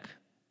organic.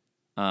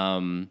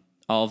 All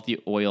of the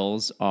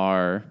oils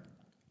are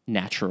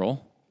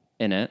natural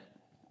in it.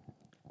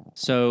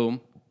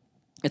 So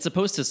it's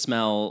supposed to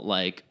smell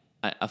like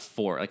a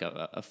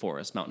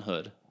forest, Mount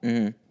Hood.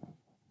 Mm-hmm.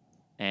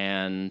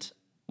 And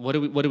what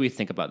do we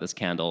think about this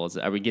candle?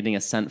 Are we getting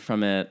a scent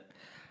from it?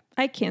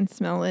 I can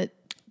smell it.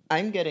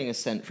 I'm getting a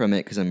scent from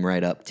it because I'm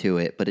right up to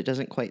it, but it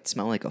doesn't quite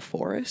smell like a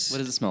forest. What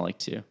does it smell like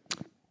to you?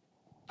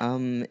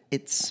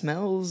 It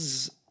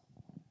smells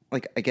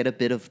like I get a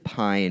bit of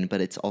pine,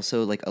 but it's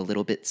also like a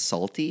little bit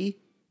salty.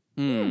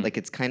 Like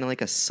it's kind of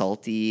like a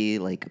salty,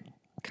 like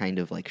kind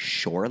of like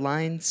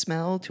shoreline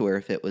smell to where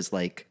if it was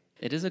like,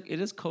 It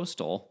is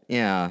coastal.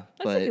 yeah,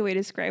 That's but a good way to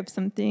describe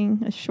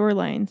something. A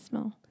shoreline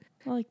smell.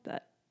 I like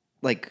that.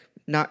 like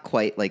not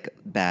quite like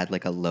bad,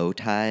 like a low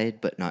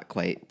tide, but not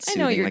quite I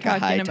know what soothing you're like a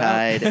high talking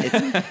about.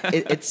 tide.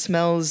 It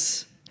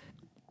smells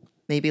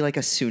maybe like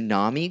a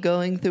tsunami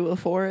going through a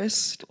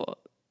forest.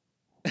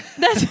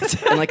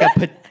 That's And like a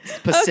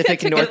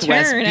Pacific took a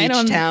Northwest turn. I beach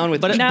don't- town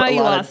with But a now lot you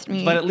of lost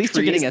me. But at least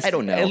you're trees. getting I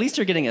don't know. At least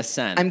you're getting a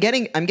scent. I'm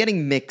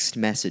getting mixed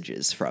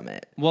messages from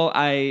it. Well,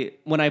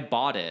 when I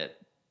bought it,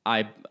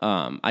 I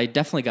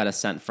definitely got a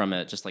scent from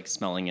it, just like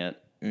smelling it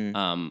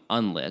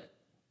unlit,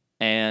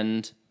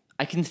 and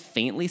I can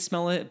faintly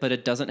smell it, but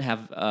it doesn't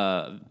have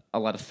a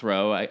lot of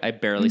throw. I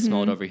barely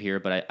smell it over here,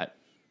 but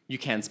you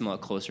can smell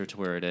it closer to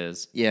where it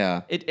is.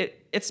 Yeah.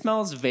 It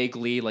smells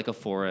vaguely like a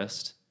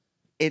forest.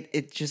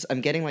 it just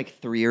I'm getting like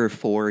 3 or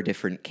 4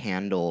 different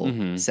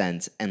candle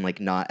scents and like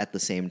not at the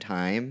same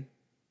time.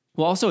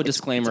 Well, also a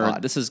disclaimer,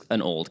 odd. this is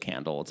an old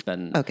candle. It's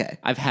been Okay.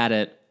 I've had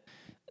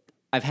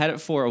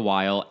it for a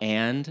while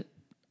and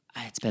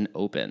it's been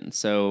open.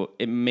 So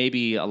it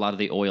maybe a lot of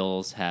the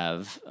oils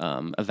have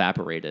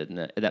evaporated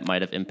and that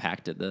might have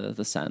impacted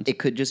the scent. It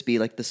could just be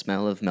like the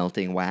smell of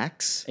melting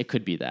wax. It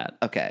could be that.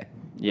 Okay.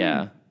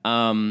 Yeah.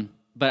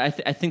 But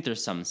I think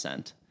there's some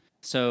scent.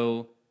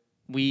 So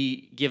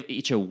we give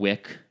each a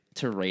wick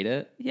to rate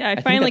it. Yeah, I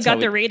think finally that's how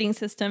got the we- rating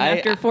system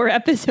after 4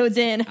 episodes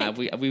in.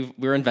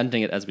 we're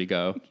inventing it as we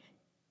go.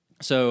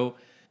 So,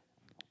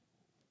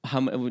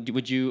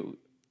 would you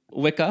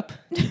wick up?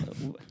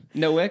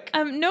 No wick.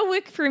 No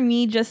wick for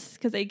me, just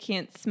because I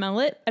can't smell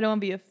it. I don't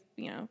want to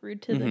be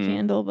rude to the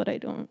candle, but I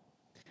don't.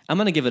 I'm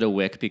gonna give it a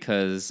wick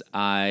because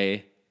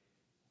I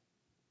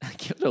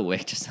give it a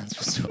wick. Just sounds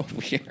so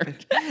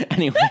weird.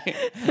 Anyway,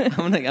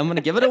 I'm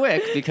gonna give it a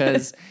wick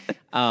because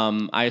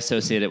I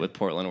associate it with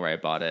Portland where I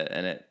bought it,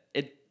 and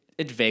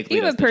it vaguely.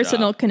 You have does a the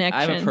personal job.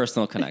 connection. I have a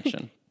personal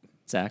connection.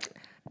 Zach.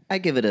 I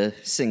give it a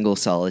single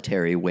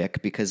solitary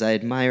wick because I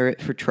admire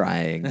it for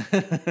trying.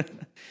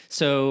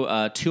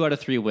 So 2 out of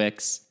 3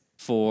 wicks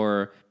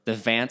for the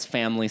Vance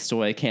Family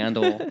Soy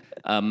Candle,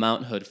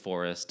 Mount Hood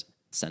Forest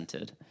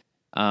scented.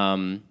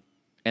 And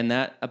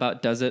that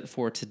about does it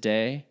for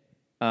today.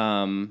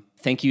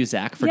 Thank you,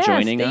 Zach, for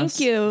joining us.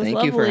 Thank you. It was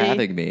Thank you for lovely.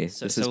 having me. This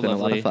has been a lot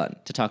lovely of fun.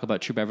 to talk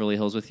about True Beverly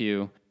Hills with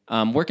you.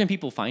 Where can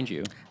people find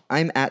you?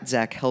 I'm at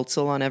Zach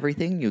Heltzel on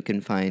everything. You can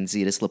find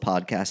Zetus La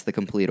Podcast, the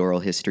complete oral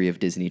history of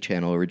Disney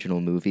Channel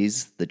original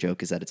movies. The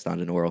joke is that it's not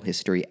an oral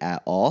history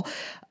at all,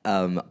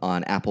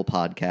 on Apple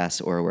Podcasts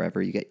or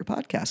wherever you get your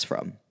podcasts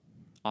from.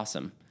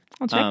 Awesome.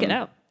 I'll check it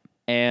out.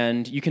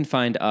 And you can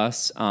find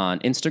us on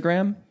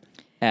Instagram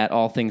at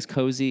All Things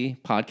Cozy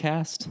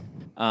Podcast.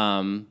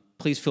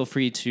 Please feel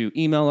free to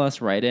email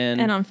us, write in.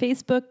 And on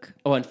Facebook.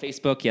 Oh, on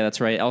Facebook. Yeah,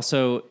 that's right.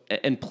 Also,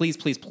 and please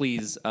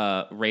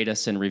rate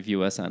us and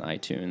review us on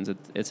iTunes.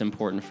 It's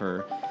important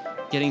for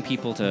getting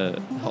people to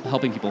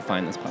helping people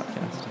find this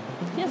podcast.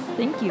 Yes,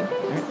 thank you.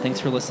 All right, thanks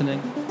for listening.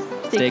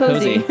 Stay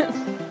cozy.